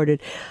pre-recorded.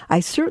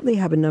 I certainly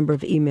have a number of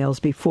emails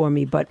before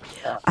me, but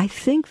I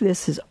think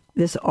this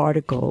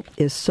article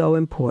is so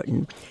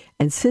important.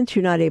 And since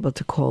you're not able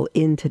to call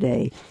in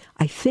today,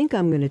 I think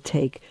I'm going to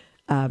take,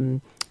 I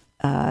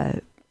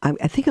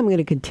think I'm going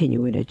to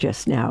continue in it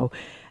just now.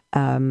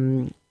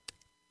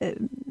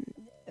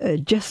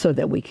 Just so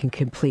that we can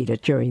complete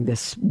it during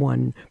this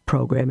one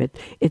program.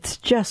 It's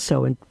just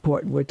so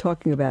important. We're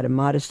talking about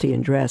immodesty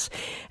in dress,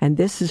 and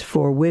this is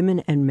for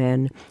women and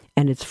men,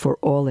 and it's for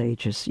all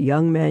ages,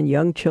 young men,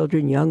 young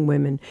children, young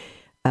women,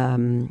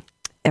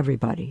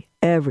 everybody.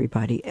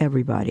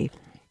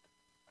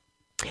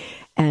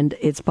 And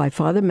it's by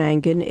Father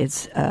Mangan.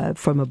 It's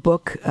from a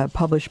book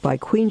published by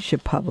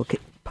Queenship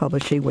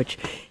Publishing, which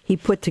he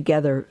put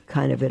together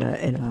kind of in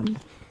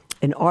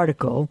an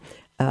article,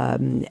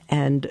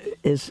 and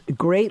is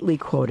greatly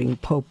quoting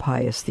Pope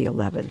Pius XI.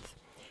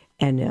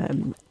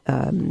 And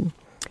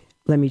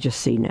let me just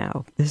see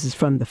now. This is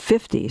from the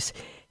 50s.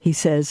 He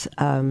says,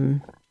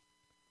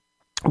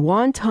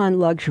 wanton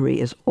luxury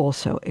is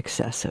also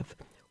excessive.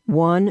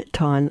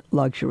 Wanton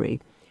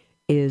luxury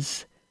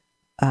is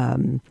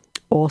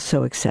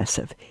also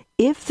excessive.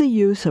 If the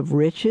use of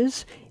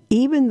riches,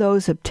 even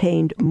those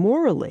obtained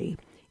morally,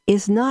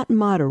 is not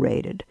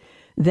moderated,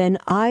 then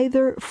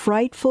either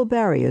frightful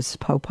barriers,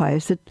 Pope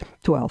Pius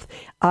XII,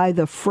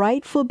 either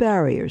frightful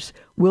barriers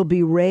will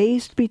be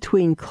raised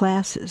between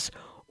classes,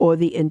 or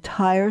the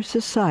entire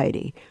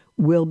society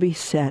will be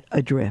set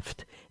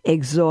adrift,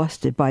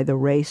 exhausted by the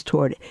race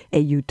toward a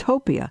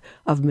utopia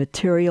of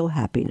material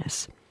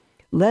happiness.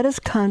 Let us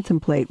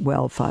contemplate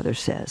well, Father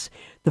says,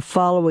 the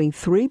following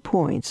 3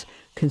 points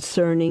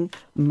concerning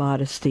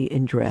modesty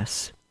in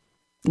dress.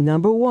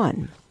 Number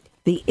 1,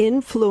 the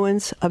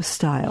influence of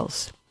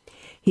styles.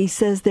 He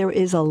says there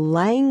is a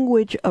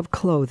language of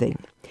clothing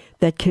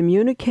that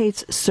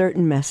communicates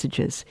certain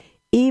messages,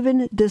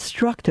 even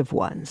destructive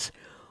ones.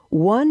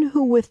 One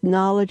who with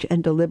knowledge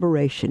and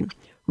deliberation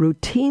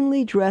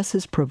routinely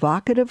dresses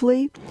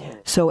provocatively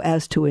so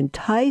as to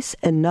entice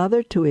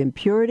another to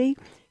impurity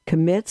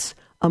commits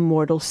a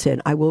mortal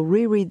sin. I will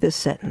reread this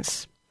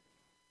sentence.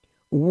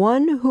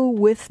 One who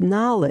with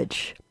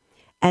knowledge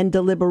and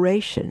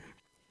deliberation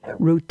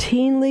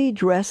routinely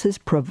dresses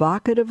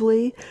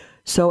provocatively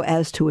so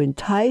as to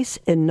entice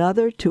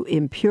another to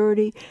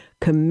impurity,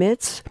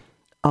 commits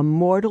a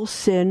mortal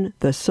sin.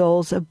 The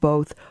souls of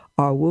both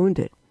are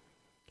wounded.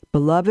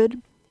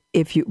 Beloved,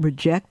 if you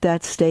reject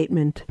that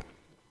statement,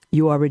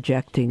 you are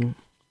rejecting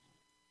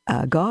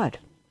God,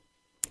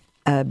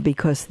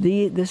 because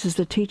this is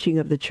the teaching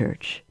of the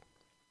Church.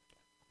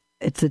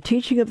 It's the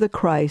teaching of the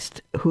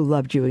Christ who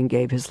loved you and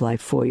gave his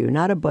life for you,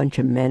 not a bunch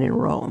of men in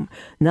Rome,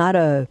 not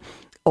a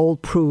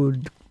old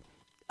prude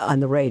on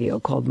the radio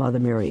called Mother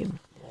Miriam.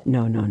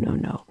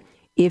 No.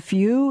 If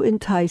you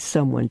entice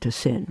someone to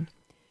sin,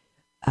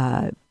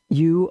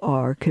 you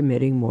are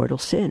committing mortal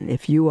sin,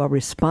 if you are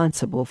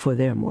responsible for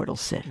their mortal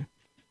sin.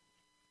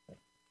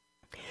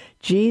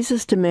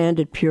 Jesus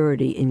demanded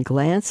purity in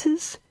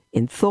glances,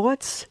 in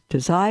thoughts,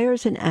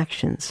 desires, and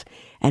actions,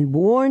 and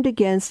warned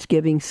against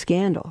giving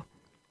scandal.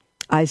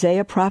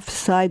 Isaiah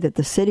prophesied that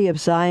the city of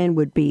Zion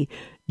would be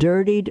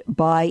dirtied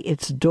by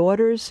its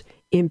daughters'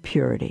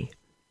 impurity.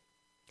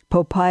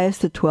 Pope Pius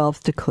XII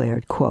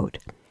declared, quote,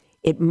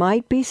 "It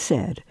might be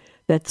said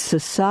that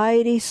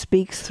society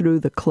speaks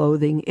through the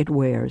clothing it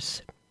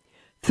wears.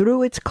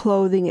 Through its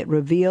clothing it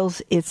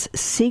reveals its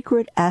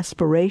secret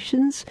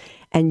aspirations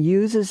and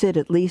uses it,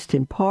 at least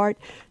in part,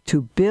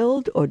 to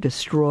build or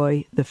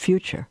destroy the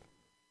future."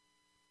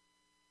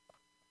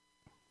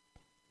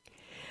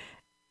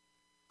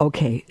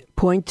 Okay,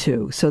 point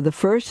 2. So the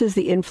first is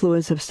the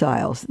influence of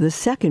styles. The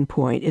second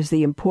point is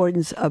the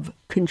importance of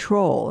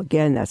control.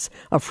 Again, that's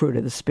a fruit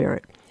of the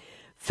Spirit.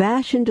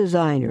 Fashion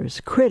designers,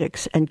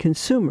 critics, and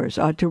consumers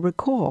are to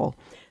recall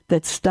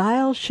that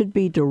style should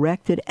be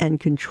directed and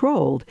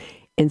controlled.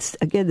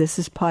 Again, this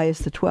is Pius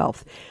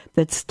XII.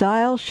 That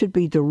style should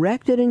be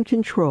directed and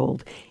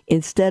controlled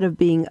instead of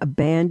being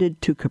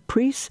abandoned to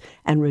caprice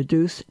and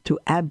reduced to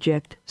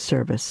abject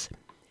service.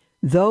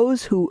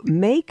 Those who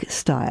make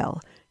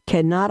style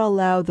cannot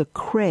allow the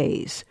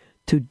craze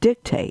to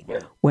dictate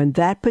when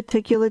that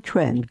particular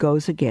trend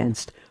goes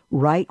against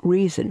right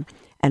reason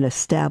and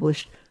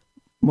established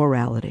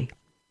morality.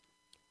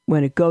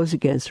 When it goes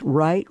against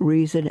right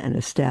reason and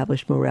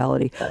established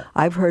morality.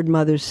 I've heard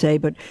mothers say,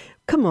 but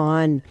come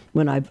on,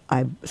 when I've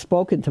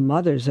spoken to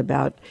mothers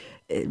about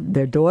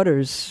their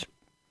daughters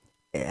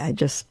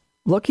just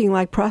looking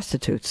like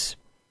prostitutes.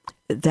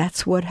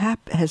 That's what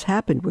has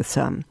happened with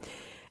some.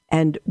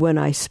 And when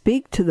I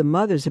speak to the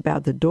mothers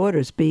about the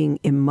daughters being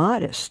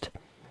immodest,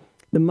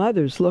 the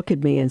mothers look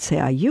at me and say,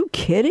 are you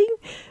kidding?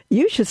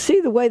 You should see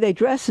the way they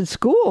dress in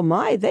school.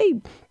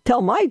 They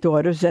tell my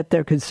daughters that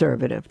they're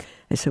conservative.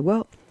 I said,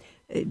 well,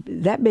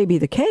 that may be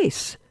the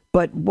case,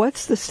 but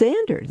what's the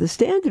standard? The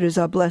standard is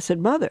our Blessed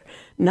Mother,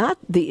 not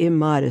the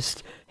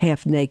immodest,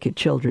 half-naked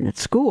children at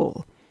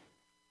school.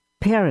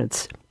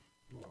 Parents,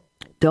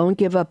 don't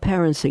give up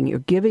parenting. You're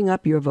giving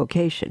up your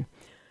vocation.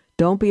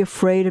 Don't be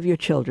afraid of your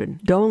children.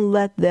 Don't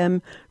let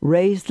them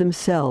raise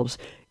themselves.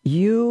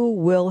 You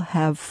will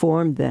have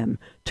formed them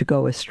to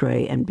go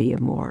astray and be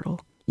immoral.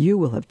 You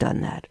will have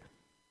done that.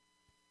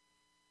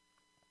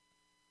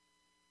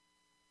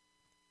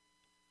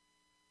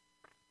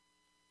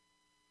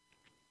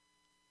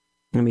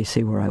 Let me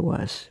see where I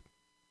was.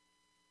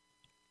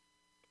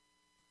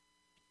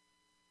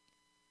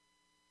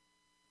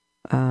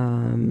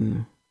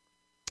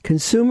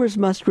 Consumers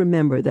must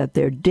remember that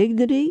their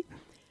dignity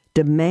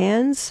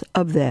demands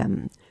of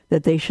them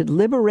that they should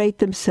liberate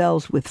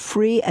themselves with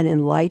free and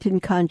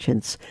enlightened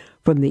conscience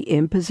from the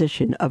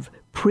imposition of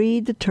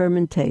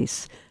predetermined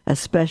tastes,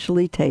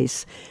 especially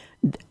tastes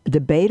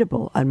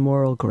debatable on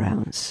moral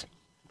grounds.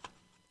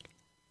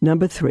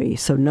 Number 3.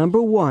 So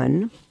number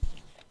 1,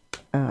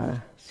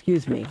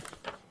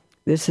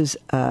 this is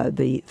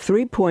the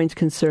 3 points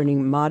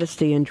concerning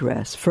modesty in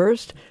dress.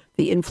 First,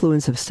 the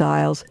influence of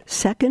styles.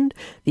 Second,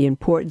 the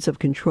importance of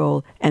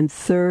control. And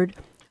third,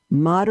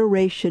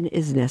 moderation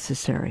is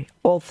necessary.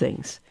 All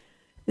things.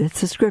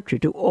 That's the scripture.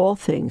 Do all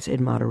things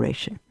in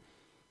moderation.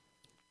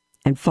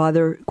 And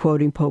Father,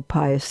 quoting Pope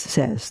Pius,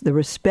 says, the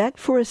respect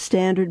for a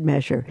standard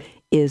measure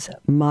is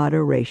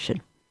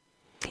moderation.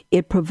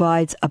 It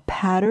provides a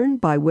pattern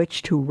by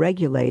which to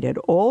regulate at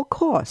all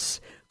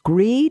costs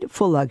greed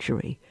for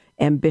luxury,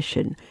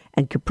 ambition,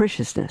 and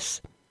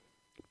capriciousness.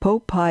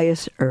 Pope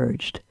Pius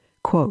urged,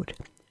 quote,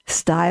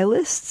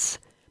 stylists,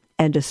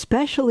 and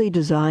especially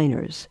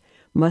designers,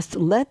 must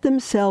let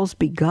themselves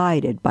be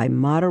guided by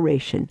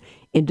moderation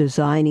in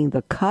designing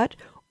the cut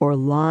or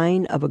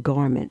line of a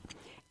garment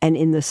and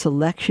in the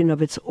selection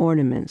of its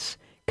ornaments,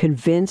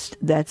 convinced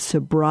that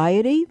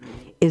sobriety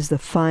is the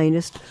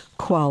finest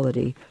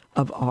quality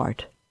of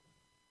art.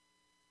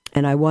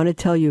 And I want to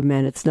tell you,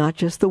 men, it's not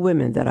just the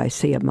women that I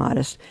see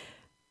immodest,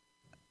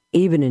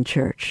 even in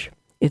church.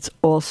 It's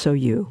also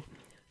you,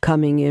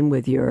 coming in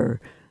with your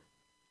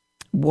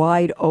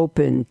wide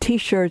open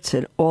T-shirts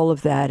and all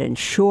of that, and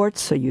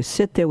shorts, so you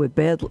sit there with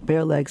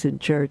bare legs in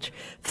church,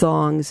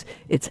 thongs.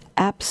 It's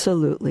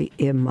absolutely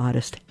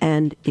immodest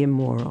and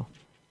immoral.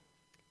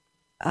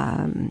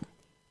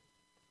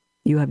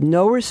 You have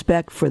no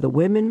respect for the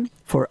women,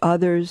 for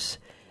others,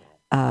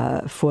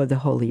 for the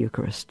Holy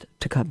Eucharist,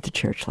 to come to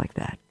church like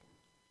that,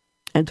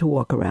 and to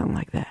walk around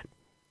like that,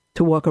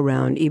 to walk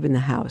around even the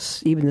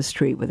house, even the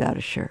street without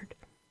a shirt.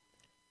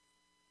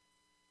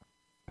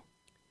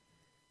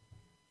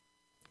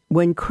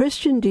 When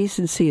Christian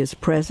decency is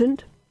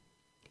present,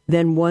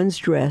 then one's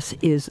dress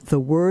is the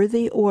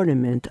worthy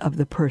ornament of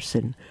the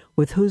person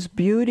with whose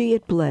beauty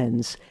it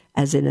blends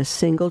as in a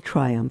single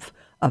triumph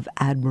of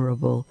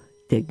admirable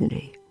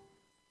dignity.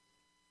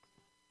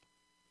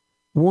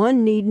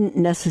 One needn't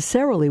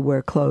necessarily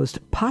wear clothes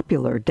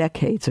popular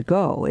decades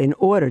ago in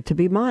order to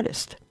be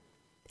modest.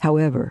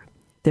 However,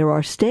 there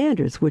are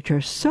standards which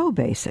are so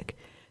basic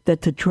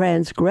that to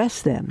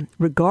transgress them,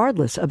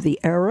 regardless of the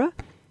era,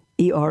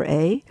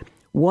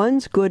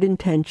 one's good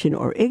intention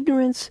or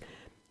ignorance,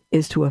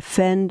 is to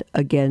offend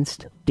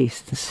against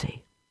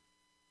decency.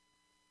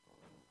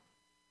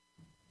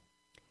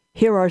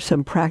 Here are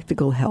some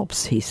practical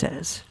helps, he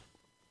says.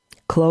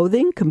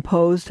 Clothing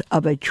composed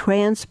of a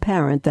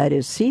transparent, that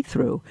is,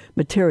 see-through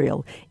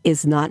material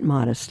is not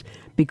modest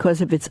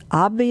because of its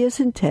obvious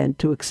intent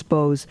to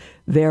expose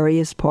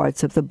various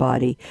parts of the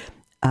body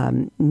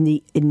in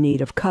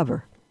need of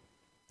cover.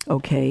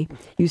 Okay,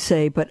 you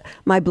say, but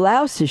my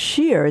blouse is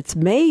sheer. It's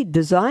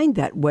designed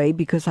that way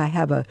because I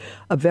have a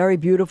very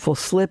beautiful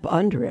slip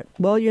under it.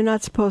 Well, we're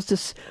not supposed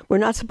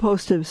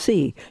to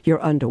see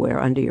your underwear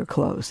under your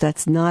clothes.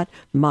 That's not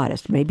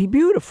modest. It may be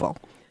beautiful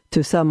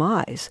to some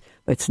eyes,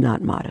 but it's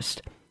not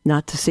modest.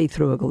 Not to see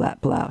through a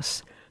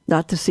blouse.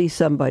 Not to see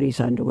somebody's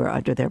underwear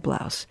under their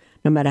blouse,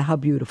 no matter how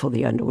beautiful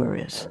the underwear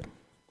is.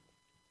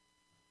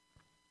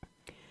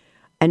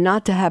 And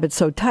not to have it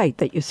so tight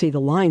that you see the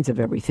lines of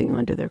everything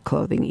under their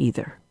clothing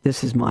either.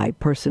 This is my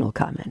personal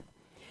comment.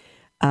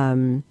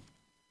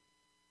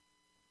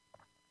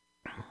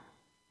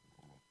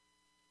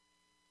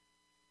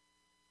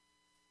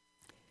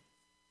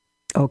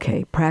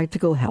 Okay,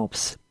 practical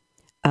helps.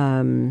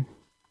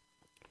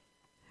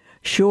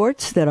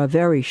 Shorts that are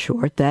very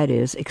short, that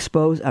is,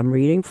 I'm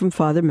reading from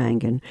Father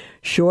Mangan,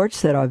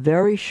 shorts that are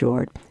very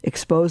short,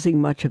 exposing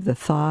much of the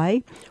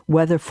thigh,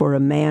 whether for a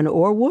man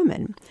or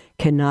woman,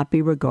 cannot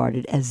be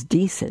regarded as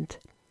decent.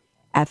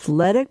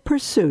 Athletic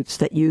pursuits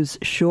that use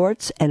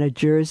shorts and a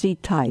jersey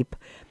type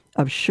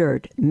of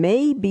shirt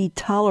may be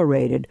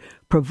tolerated,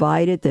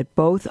 provided that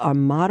both are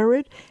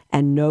moderate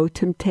and no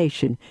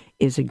temptation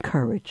is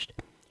encouraged.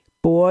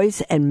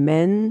 Boys and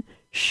men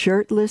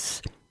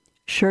shirtless,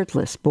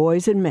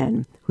 boys and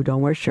men who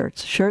don't wear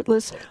shirts,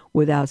 shirtless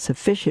without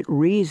sufficient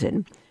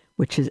reason,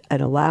 which is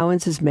an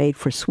allowance is made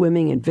for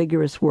swimming and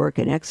vigorous work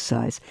and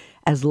exercise,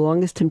 as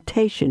long as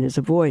temptation is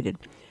avoided.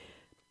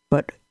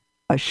 But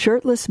a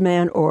shirtless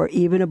man or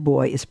even a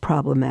boy is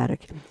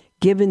problematic,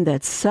 given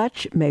that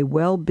such may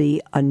well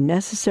be a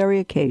necessary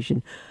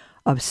occasion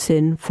of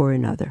sin for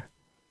another.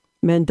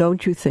 Men,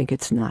 don't you think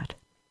it's not?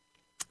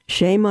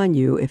 Shame on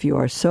you if you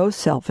are so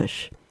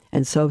selfish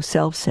and so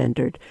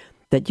self-centered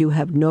that you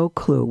have no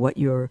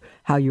clue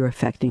how you're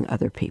affecting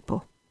other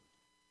people.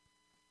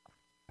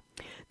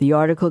 The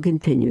article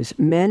continues,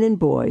 men and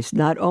boys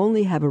not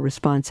only have a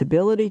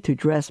responsibility to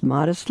dress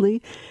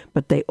modestly,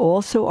 but they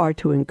also are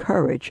to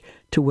encourage,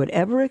 to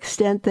whatever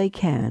extent they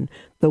can,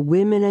 the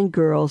women and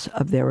girls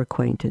of their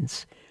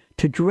acquaintance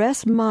to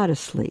dress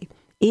modestly,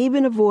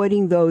 even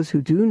avoiding those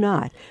who do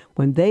not,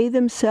 when they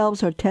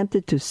themselves are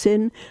tempted to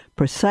sin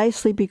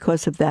precisely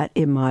because of that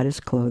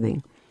immodest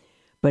clothing.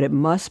 But it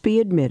must be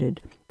admitted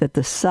that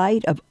the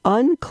sight of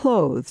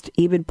unclothed,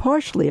 even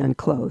partially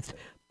unclothed,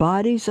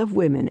 bodies of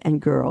women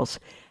and girls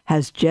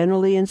has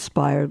generally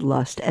inspired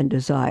lust and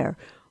desire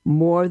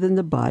more than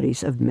the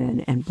bodies of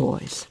men and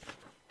boys.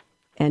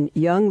 And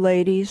young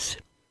ladies,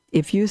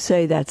 if you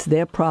say that's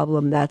their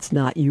problem, that's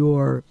not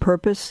your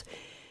purpose,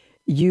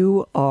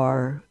 you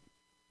are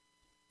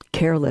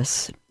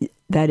careless.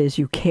 That is,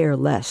 you care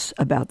less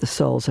about the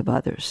souls of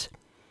others.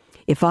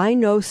 If I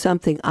know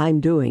something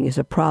I'm doing is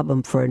a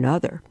problem for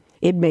another,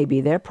 it may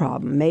be their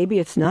problem. Maybe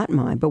it's not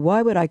mine, but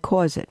why would I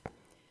cause it?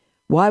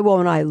 Why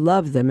won't I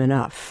love them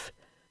enough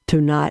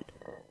to not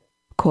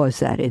cause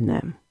that in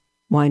them?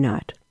 Why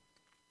not?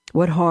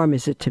 What harm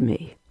is it to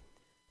me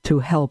to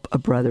help a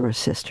brother or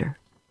sister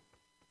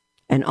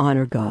and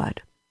honor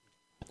God?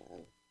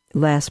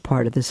 Last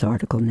part of this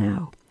article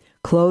now.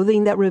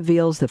 Clothing that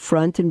reveals the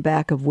front and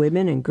back of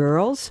women and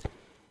girls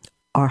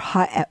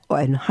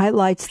and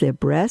highlights their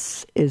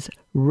breasts is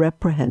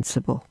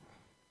reprehensible.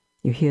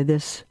 You hear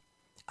this?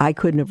 I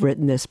couldn't have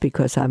written this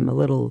because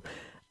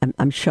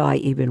I'm shy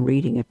even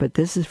reading it, but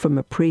this is from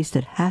a priest.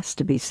 It has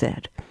to be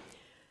said.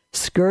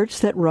 Skirts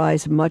that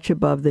rise much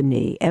above the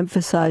knee,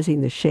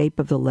 emphasizing the shape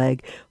of the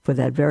leg for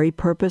that very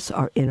purpose,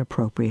 are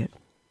inappropriate.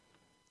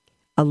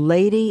 A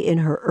lady in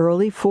her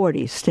early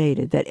 40s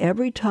stated that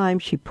every time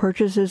she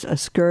purchases a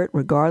skirt,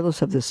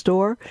 regardless of the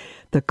store,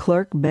 the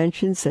clerk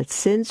mentions that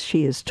since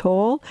she is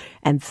tall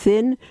and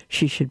thin,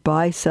 she should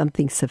buy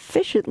something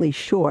sufficiently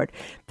short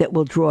that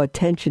will draw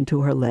attention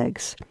to her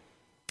legs.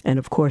 And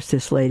of course,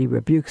 this lady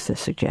rebukes the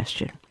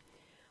suggestion.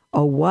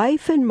 A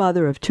wife and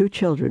mother of 2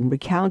 children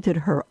recounted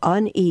her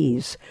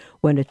unease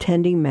when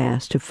attending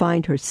Mass to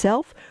find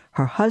herself,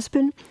 her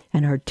husband,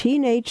 and her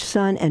teenage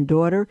son and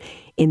daughter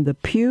in the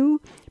pew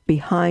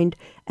behind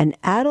an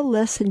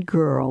adolescent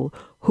girl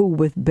who,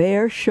 with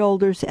bare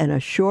shoulders and a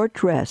short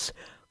dress,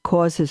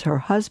 causes her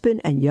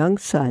husband and young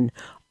son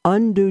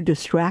undue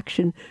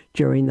distraction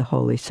during the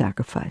Holy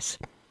Sacrifice.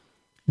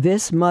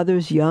 This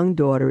mother's young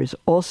daughter is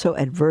also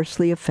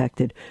adversely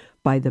affected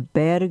by the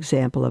bad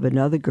example of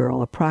another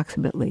girl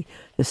approximately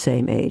the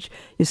same age.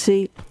 You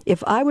see,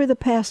 if I were the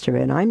pastor,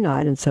 and I'm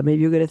not, and some of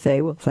you are going to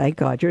say, well, thank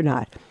God you're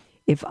not.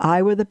 If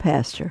I were the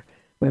pastor,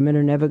 women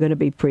are never going to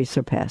be priests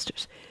or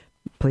pastors.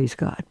 Please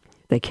God,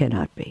 they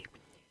cannot be.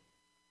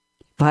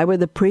 If I were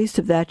the priest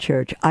of that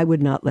church, I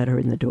would not let her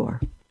in the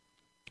door.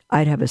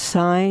 I'd have a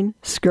sign,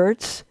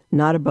 skirts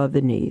not above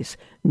the knees,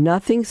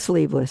 nothing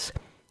sleeveless,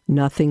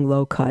 nothing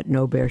low cut,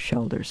 no bare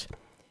shoulders.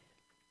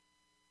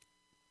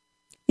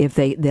 If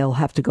they'll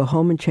have to go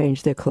home and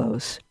change their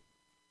clothes.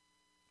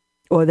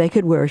 Or they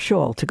could wear a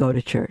shawl to go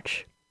to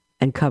church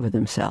and cover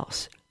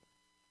themselves.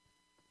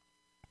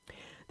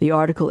 The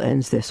article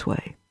ends this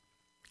way.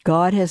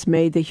 God has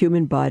made the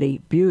human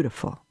body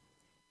beautiful.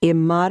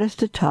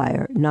 Immodest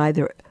attire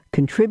neither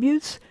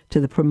contributes to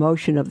the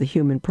promotion of the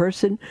human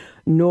person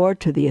nor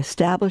to the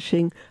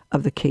establishing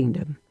of the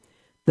kingdom.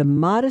 The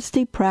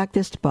modesty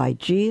practiced by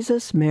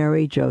Jesus,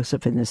 Mary,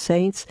 Joseph, and the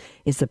saints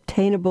is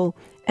obtainable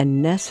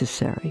and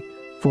necessary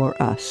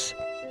for us.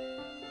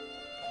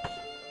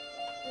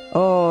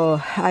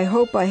 Oh, I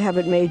hope I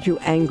haven't made you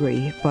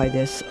angry by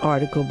this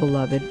article,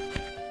 beloved.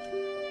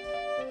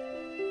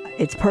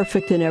 It's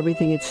perfect in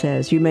everything it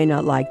says. You may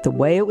not like the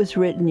way it was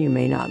written. You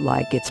may not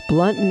like its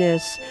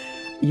bluntness.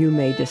 You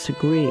may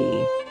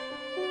disagree.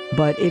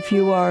 But if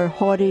you are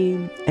haughty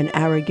and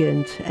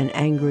arrogant and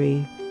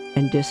angry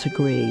and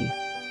disagree,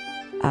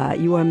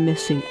 you are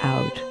missing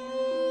out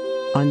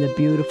on the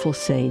beautiful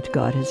saint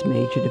God has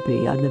made you to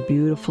be, on the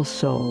beautiful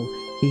soul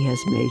He has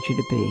made you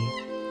to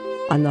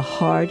be. on the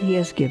heart he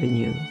has given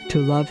you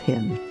to love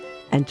him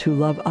and to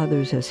love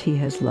others as he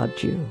has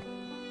loved you.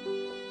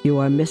 You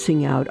are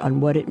missing out on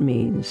what it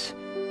means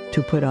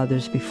to put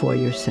others before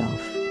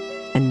yourself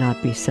and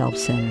not be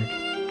self-centered,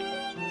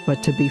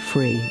 but to be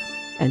free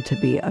and to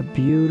be a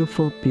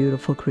beautiful,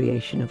 beautiful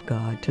creation of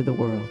God to the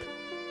world.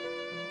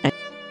 And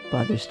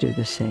others do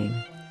the same.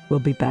 We'll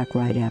be back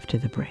right after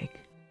the break.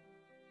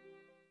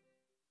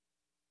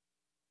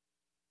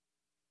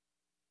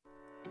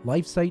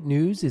 LifeSite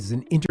News is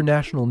an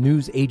international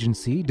news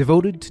agency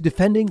devoted to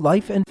defending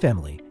life and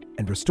family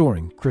and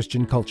restoring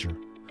Christian culture.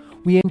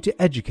 We aim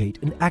to educate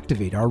and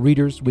activate our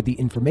readers with the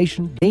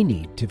information they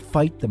need to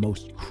fight the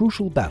most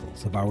crucial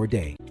battles of our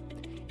day,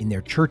 in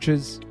their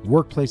churches,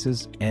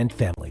 workplaces, and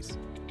families.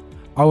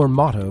 Our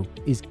motto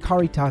is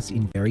Caritas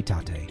in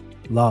Veritate,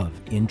 love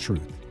in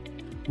truth.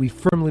 We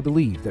firmly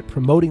believe that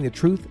promoting the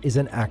truth is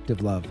an act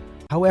of love,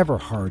 however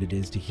hard it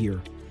is to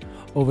hear.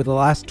 Over the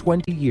last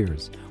 20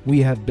 years,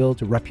 we have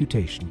built a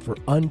reputation for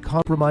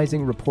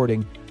uncompromising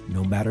reporting,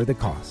 no matter the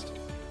cost.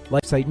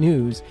 LifeSite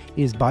News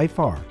is by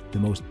far the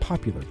most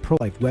popular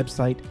pro-life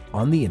website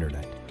on the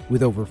internet,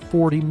 with over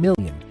 40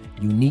 million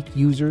unique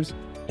users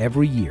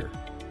every year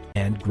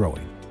and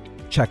growing.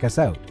 Check us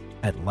out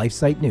at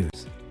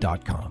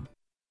lifesitenews.com.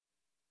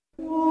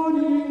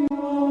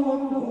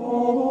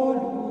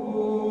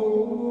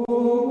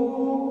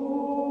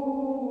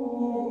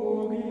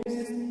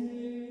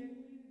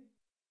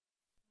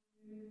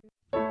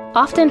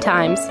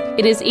 Oftentimes,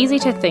 it is easy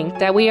to think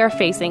that we are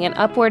facing an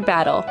upward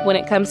battle when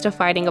it comes to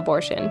fighting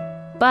abortion.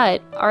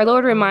 But our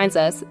Lord reminds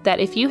us that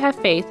if you have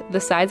faith the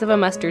size of a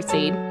mustard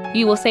seed,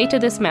 you will say to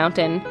this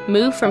mountain,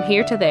 "Move from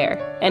here to there,"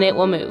 and it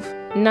will move.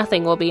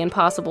 Nothing will be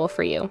impossible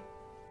for you.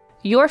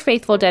 Your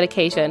faithful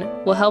dedication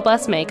will help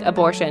us make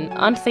abortion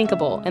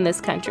unthinkable in this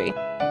country.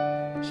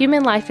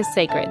 Human life is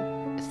sacred.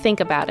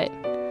 Think about it.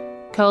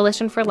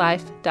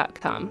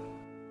 CoalitionForLife.com.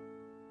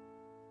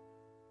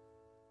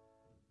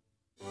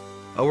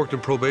 I worked in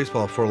pro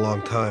baseball for a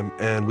long time,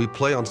 and we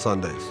play on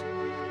Sundays.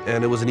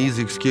 And it was an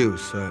easy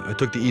excuse. I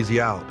took the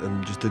easy out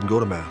and just didn't go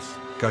to Mass.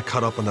 Got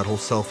caught up in that whole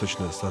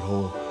selfishness, that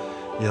whole,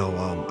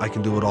 I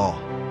can do it all.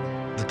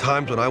 The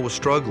times when I was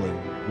struggling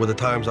were the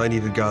times I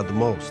needed God the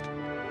most.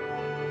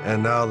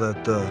 And now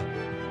that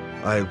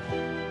I've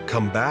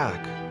come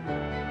back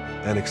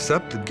and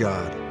accepted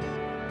God,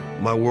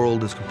 my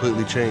world has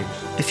completely changed.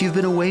 If you've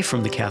been away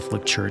from the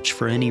Catholic Church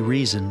for any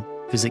reason,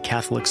 visit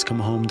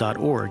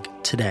CatholicsComeHome.org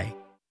today.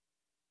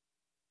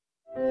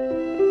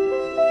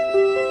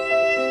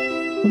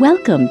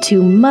 Welcome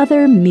to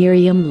Mother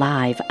Miriam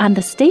Live on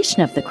the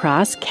Station of the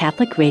Cross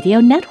Catholic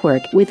Radio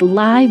Network, with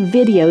live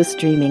video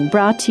streaming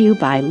brought to you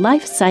by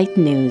LifeSite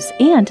News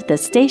and the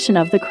Station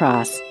of the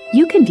Cross.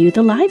 You can view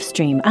the live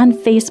stream on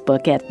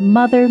Facebook at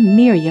Mother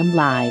Miriam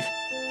Live.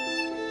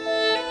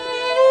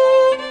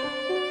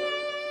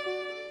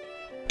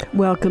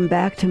 Welcome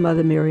back to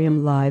Mother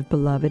Miriam Live,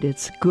 beloved.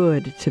 It's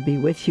good to be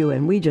with you,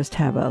 and we just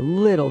have a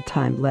little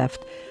time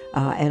left.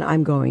 And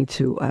I'm going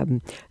to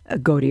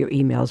go to your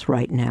emails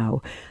right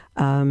now.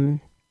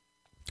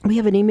 We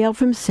have an email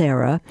from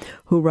Sarah,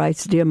 who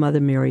writes, "Dear Mother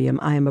Miriam,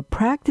 I am a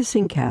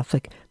practicing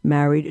Catholic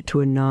married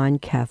to a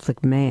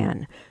non-Catholic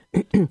man.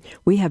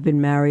 We have been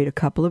married a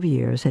couple of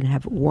years and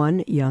have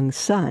one young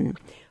son.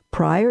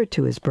 Prior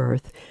to his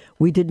birth,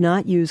 we did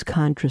not use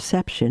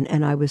contraception,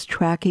 and I was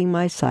tracking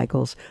my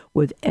cycles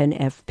with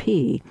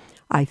NFP.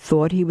 I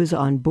thought he was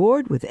on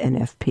board with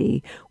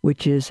NFP,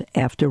 which is,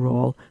 after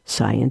all,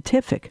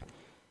 scientific.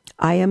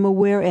 I am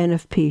aware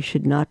NFP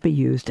should not be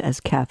used as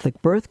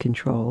Catholic birth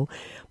control,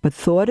 but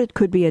thought it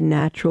could be a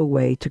natural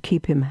way to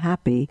keep him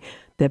happy,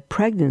 that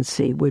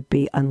pregnancy would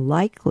be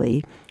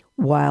unlikely,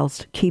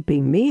 whilst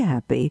keeping me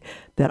happy,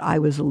 that I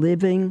was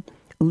leaving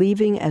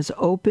as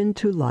open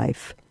to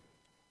life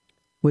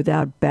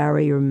without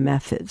barrier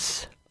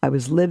methods. I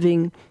was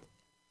leaving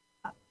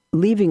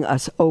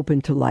us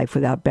open to life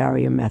without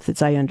barrier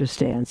methods." I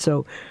understand.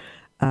 So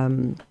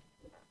the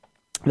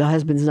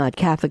husband's not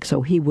Catholic,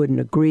 so he wouldn't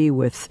agree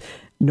with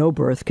no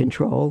birth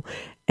control.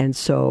 And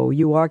so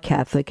you are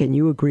Catholic and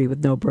you agree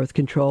with no birth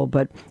control,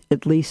 but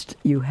at least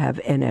you have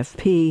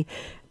NFP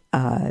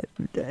so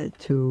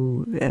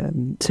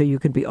you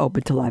can be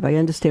open to life. I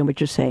understand what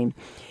you're saying.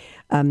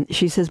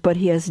 She says, but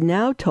he has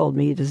now told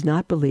me he does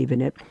not believe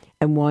in it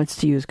and wants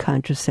to use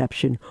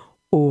contraception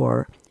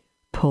or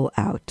pull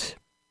out,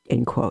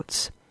 in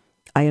quotes.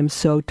 I am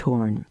so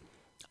torn.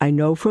 I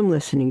know from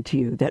listening to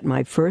you that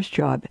my first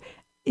job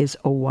is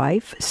a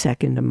wife,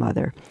 second a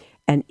mother,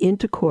 and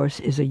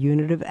intercourse is a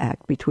unitive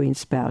act between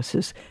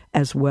spouses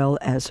as well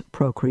as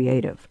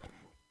procreative.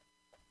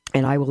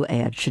 And I will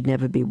add, should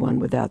never be one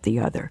without the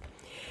other.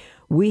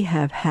 We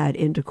have had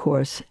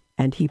intercourse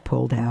and he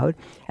pulled out,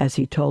 as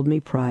he told me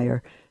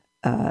prior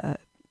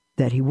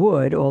that he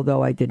would,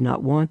 although I did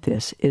not want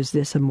this. Is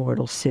this a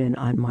mortal sin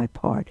on my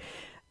part?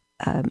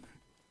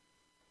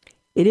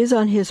 It is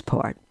on his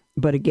part,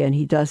 but again,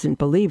 he doesn't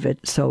believe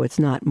it, so it's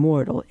not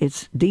mortal.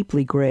 It's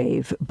deeply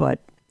grave,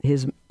 but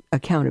his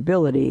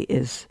accountability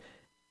is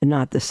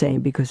not the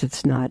same because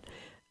it's not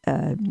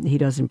he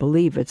doesn't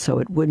believe it, so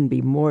it wouldn't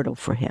be mortal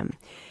for him.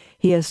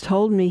 He has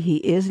told me he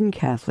isn't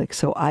Catholic,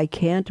 so I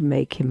can't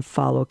make him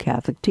follow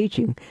Catholic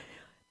teaching.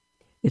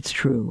 It's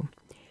true.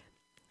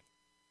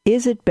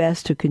 Is it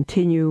best to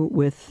continue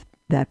with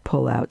that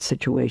pull-out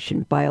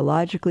situation?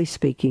 Biologically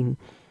speaking,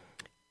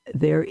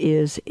 there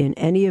is, in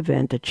any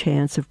event, a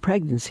chance of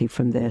pregnancy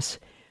from this,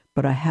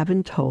 but I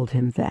haven't told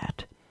him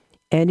that.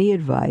 Any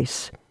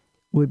advice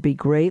would be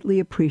greatly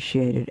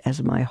appreciated,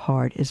 as my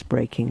heart is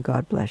breaking.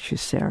 God bless you,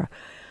 Sarah.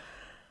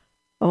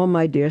 Oh,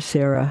 my dear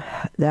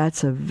Sarah,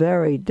 that's a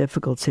very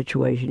difficult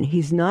situation.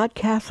 He's not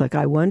Catholic.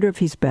 I wonder if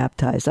he's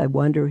baptized. I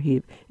wonder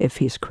if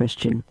he's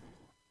Christian.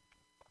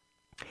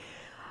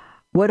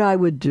 What I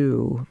would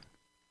do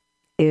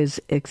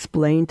is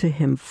explain to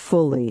him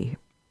fully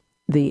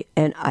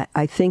and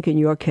I think in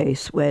your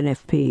case,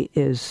 NFP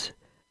is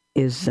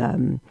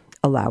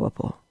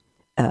allowable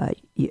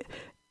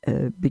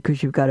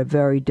because you've got a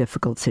very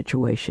difficult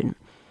situation.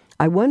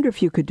 I wonder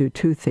if you could do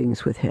two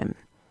things with him.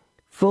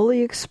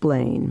 Fully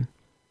explain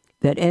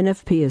that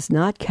NFP is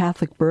not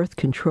Catholic birth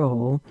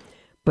control,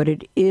 but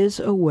it is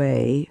a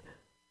way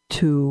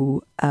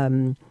to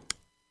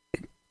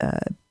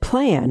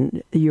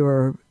plan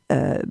your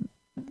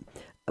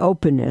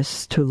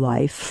openness to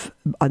life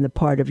on the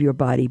part of your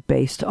body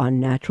based on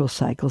natural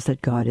cycles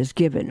that God has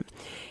given.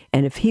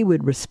 And if he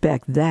would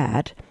respect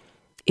that,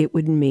 it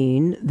would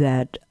mean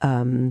that,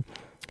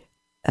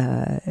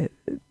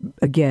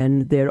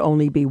 again, there'd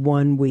only be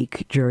 1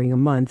 week during a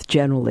month,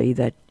 generally,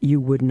 that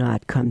you would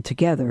not come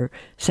together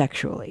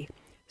sexually.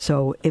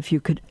 So if you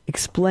could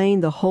explain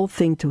the whole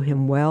thing to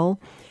him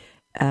well,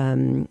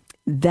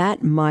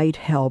 that might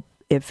help.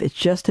 If it's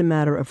just a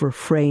matter of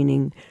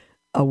refraining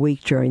a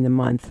week during the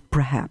month,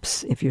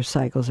 perhaps, if your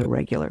cycles are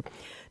regular.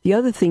 The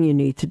other thing you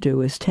need to do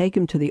is take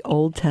him to the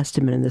Old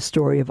Testament and the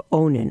story of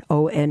Onan,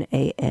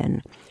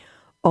 O-N-A-N.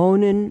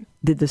 Onan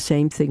did the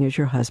same thing as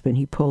your husband.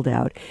 He pulled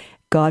out.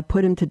 God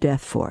put him to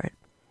death for it.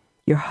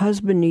 Your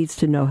husband needs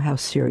to know how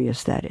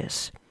serious that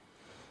is.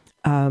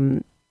 I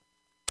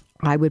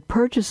would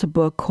purchase a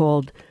book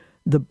called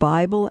The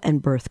Bible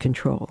and Birth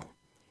Control.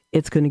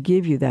 It's going to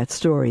give you that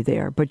story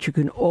there, but you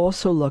can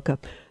also look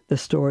up the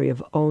story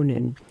of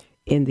Onan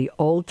in the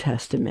Old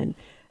Testament.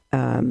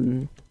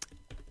 And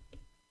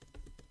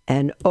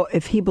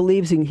if he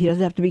believes he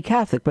doesn't have to be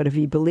Catholic, but if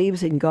he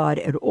believes in God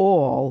at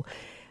all,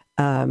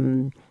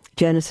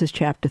 Genesis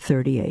chapter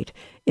 38,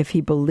 if he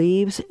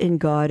believes in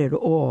God at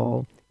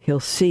all, he'll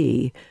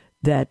see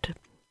that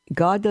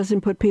God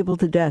doesn't put people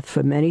to death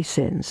for many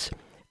sins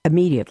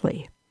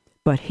immediately,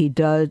 but he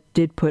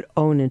did put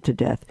Onan to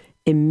death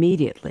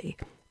immediately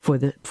for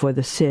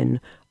the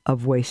sin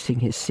of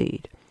wasting his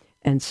seed.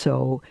 And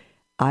so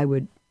I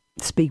would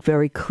speak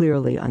very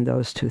clearly on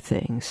those two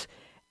things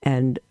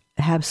and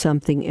have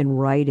something in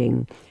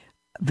writing,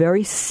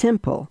 very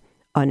simple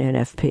on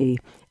NFP,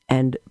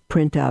 and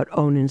print out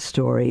Onan's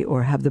story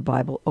or have the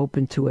Bible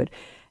open to it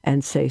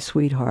and say,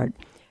 sweetheart,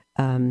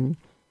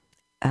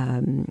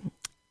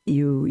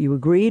 you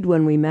agreed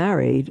when we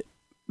married,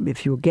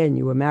 if you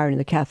were married in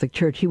the Catholic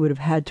Church, he would have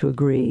had to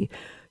agree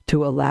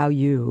to allow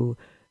you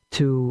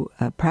to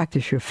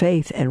practice your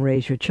faith and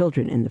raise your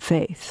children in the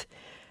faith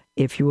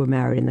if you were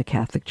married in the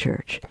Catholic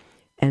Church.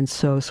 And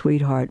so,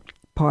 sweetheart,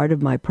 part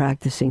of my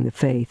practicing the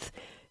faith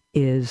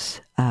is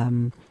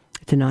to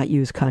not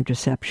use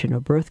contraception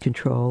or birth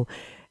control,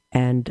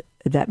 and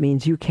that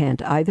means you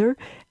can't either,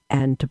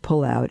 and to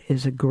pull out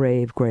is a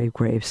grave, grave,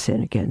 grave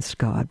sin against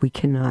God. We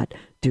cannot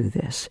do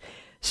this.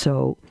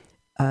 So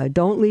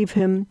don't leave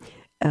him.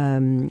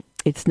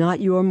 It's not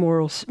your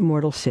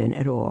mortal sin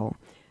at all,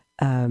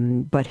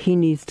 but he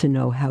needs to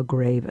know how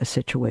grave a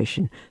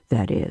situation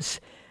that is.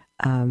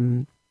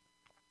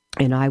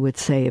 And I would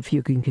say if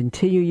you can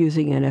continue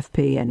using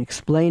NFP and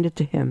explain it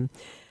to him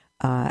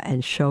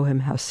and show him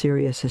how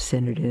serious a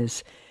sin it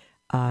is,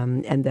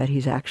 and that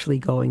he's actually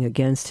going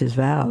against his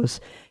vows,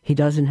 he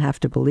doesn't have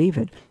to believe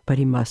it, but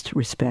he must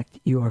respect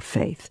your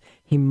faith.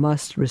 He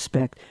must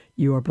respect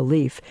your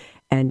belief.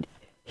 And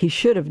he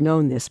should have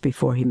known this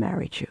before he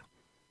married you.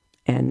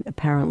 And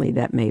apparently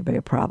that may be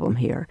a problem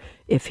here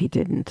if he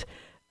didn't.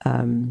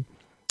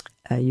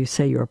 You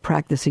say you're a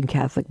practicing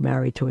Catholic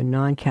married to a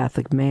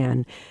non-Catholic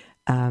man,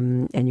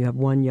 and you have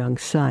one young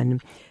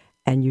son,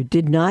 and you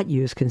did not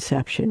use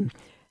conception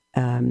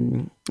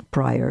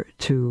prior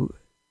to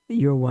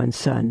your one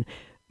son,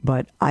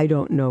 but I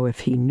don't know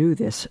if he knew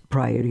this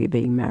prior to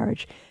being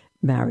married.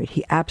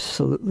 He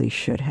absolutely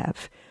should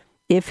have.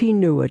 If he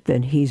knew it,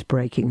 then he's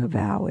breaking a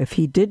vow. If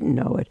he didn't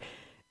know it,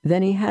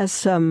 then he has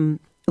some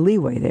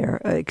leeway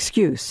there,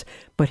 excuse,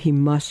 but he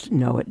must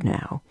know it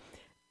now.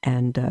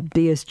 And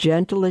be as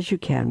gentle as you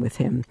can with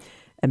him,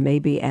 and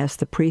maybe ask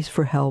the priest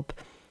for help.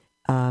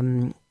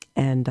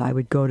 And I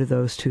would go to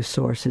those two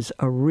sources.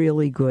 A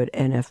really good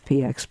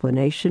NFP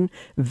explanation,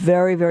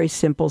 very, very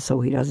simple, so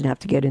he doesn't have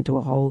to get into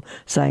a whole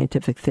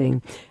scientific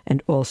thing,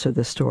 and also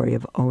the story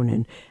of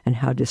Onan and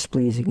how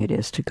displeasing it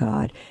is to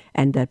God,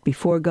 and that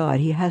before God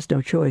he has no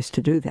choice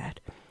to do that,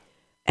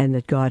 and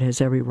that God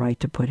has every right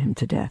to put him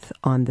to death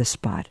on the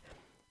spot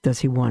Does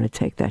he want to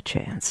take that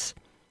chance?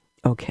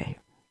 Okay.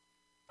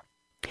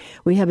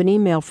 We have an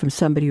email from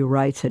somebody who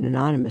writes it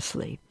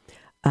anonymously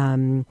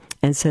and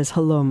says,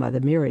 "Hello, Mother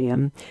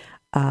Miriam.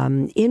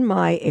 In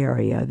my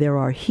area, there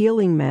are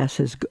healing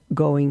masses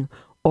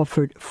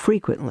offered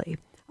frequently.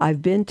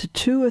 I've been to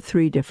 2 or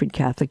 3 different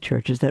Catholic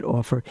churches that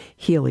offer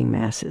healing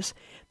masses.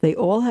 They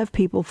all have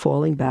people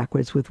falling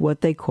backwards with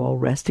what they call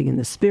resting in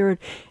the Spirit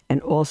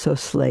and also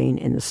slain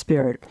in the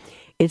Spirit.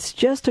 It's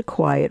just a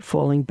quiet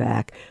falling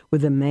back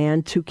with a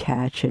man to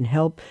catch and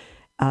help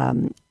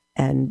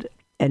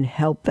and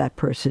help that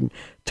person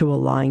to a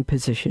lying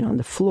position on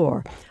the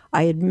floor.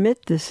 I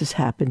admit this has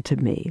happened to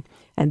me,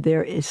 and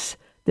there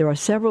are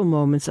several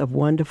moments of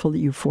wonderful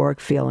euphoric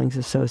feelings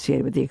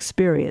associated with the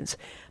experience.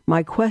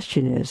 My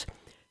question is,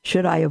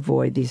 should I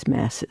avoid these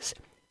masses?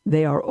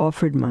 They are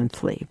offered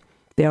monthly.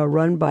 They are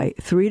run by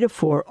 3 to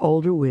 4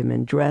 older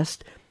women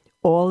dressed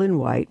all in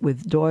white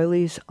with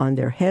doilies on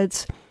their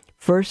heads.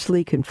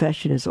 Firstly,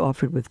 confession is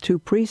offered with 2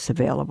 priests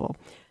available.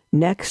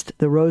 Next,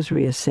 the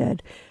rosary is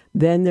said.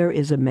 Then there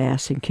is a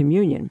Mass and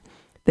communion.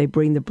 They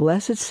bring the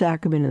Blessed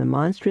Sacrament and the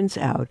monstrance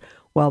out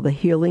while the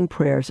healing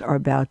prayers are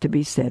about to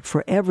be said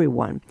for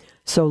everyone.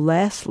 So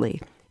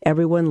lastly,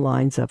 everyone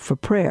lines up for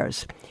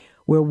prayers,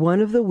 where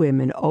one of the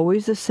women,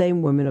 always the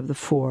same woman of the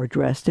 4,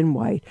 dressed in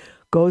white,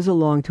 goes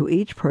along to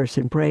each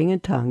person praying in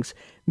tongues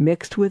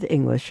mixed with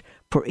English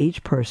for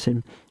each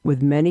person,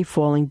 with many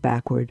falling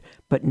backward,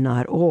 but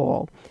not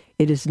all.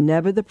 It is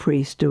never the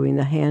priest doing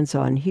the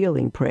hands-on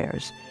healing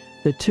prayers.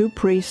 The 2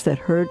 priests that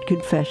heard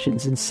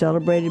confessions and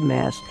celebrated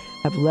Mass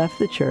have left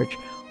the church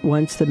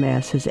once the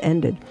Mass has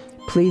ended.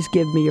 Please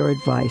give me your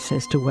advice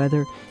as to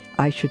whether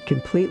I should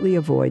completely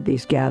avoid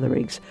these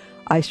gatherings.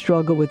 I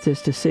struggle with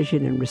this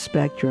decision and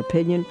respect your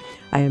opinion.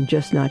 I am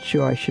just not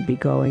sure I should be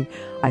going.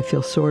 I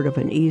feel sort of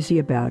uneasy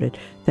about it.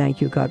 Thank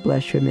you. God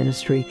bless your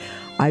ministry."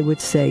 I would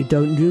say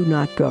do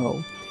not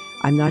go.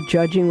 I'm not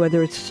judging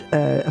whether it's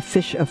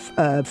official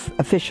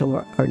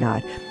or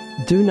not.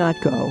 Do not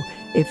go.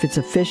 If it's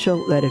official,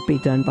 let it be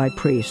done by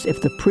priests.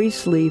 If the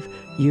priests leave,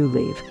 you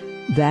leave.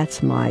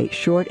 That's my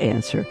short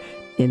answer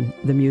in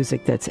the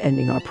music that's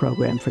ending our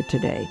program for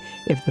today.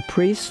 If the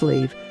priests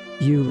leave,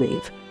 you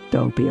leave.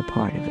 Don't be a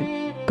part of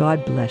it.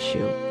 God bless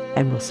you,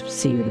 and we'll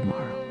see you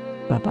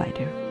tomorrow. Bye-bye,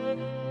 dear.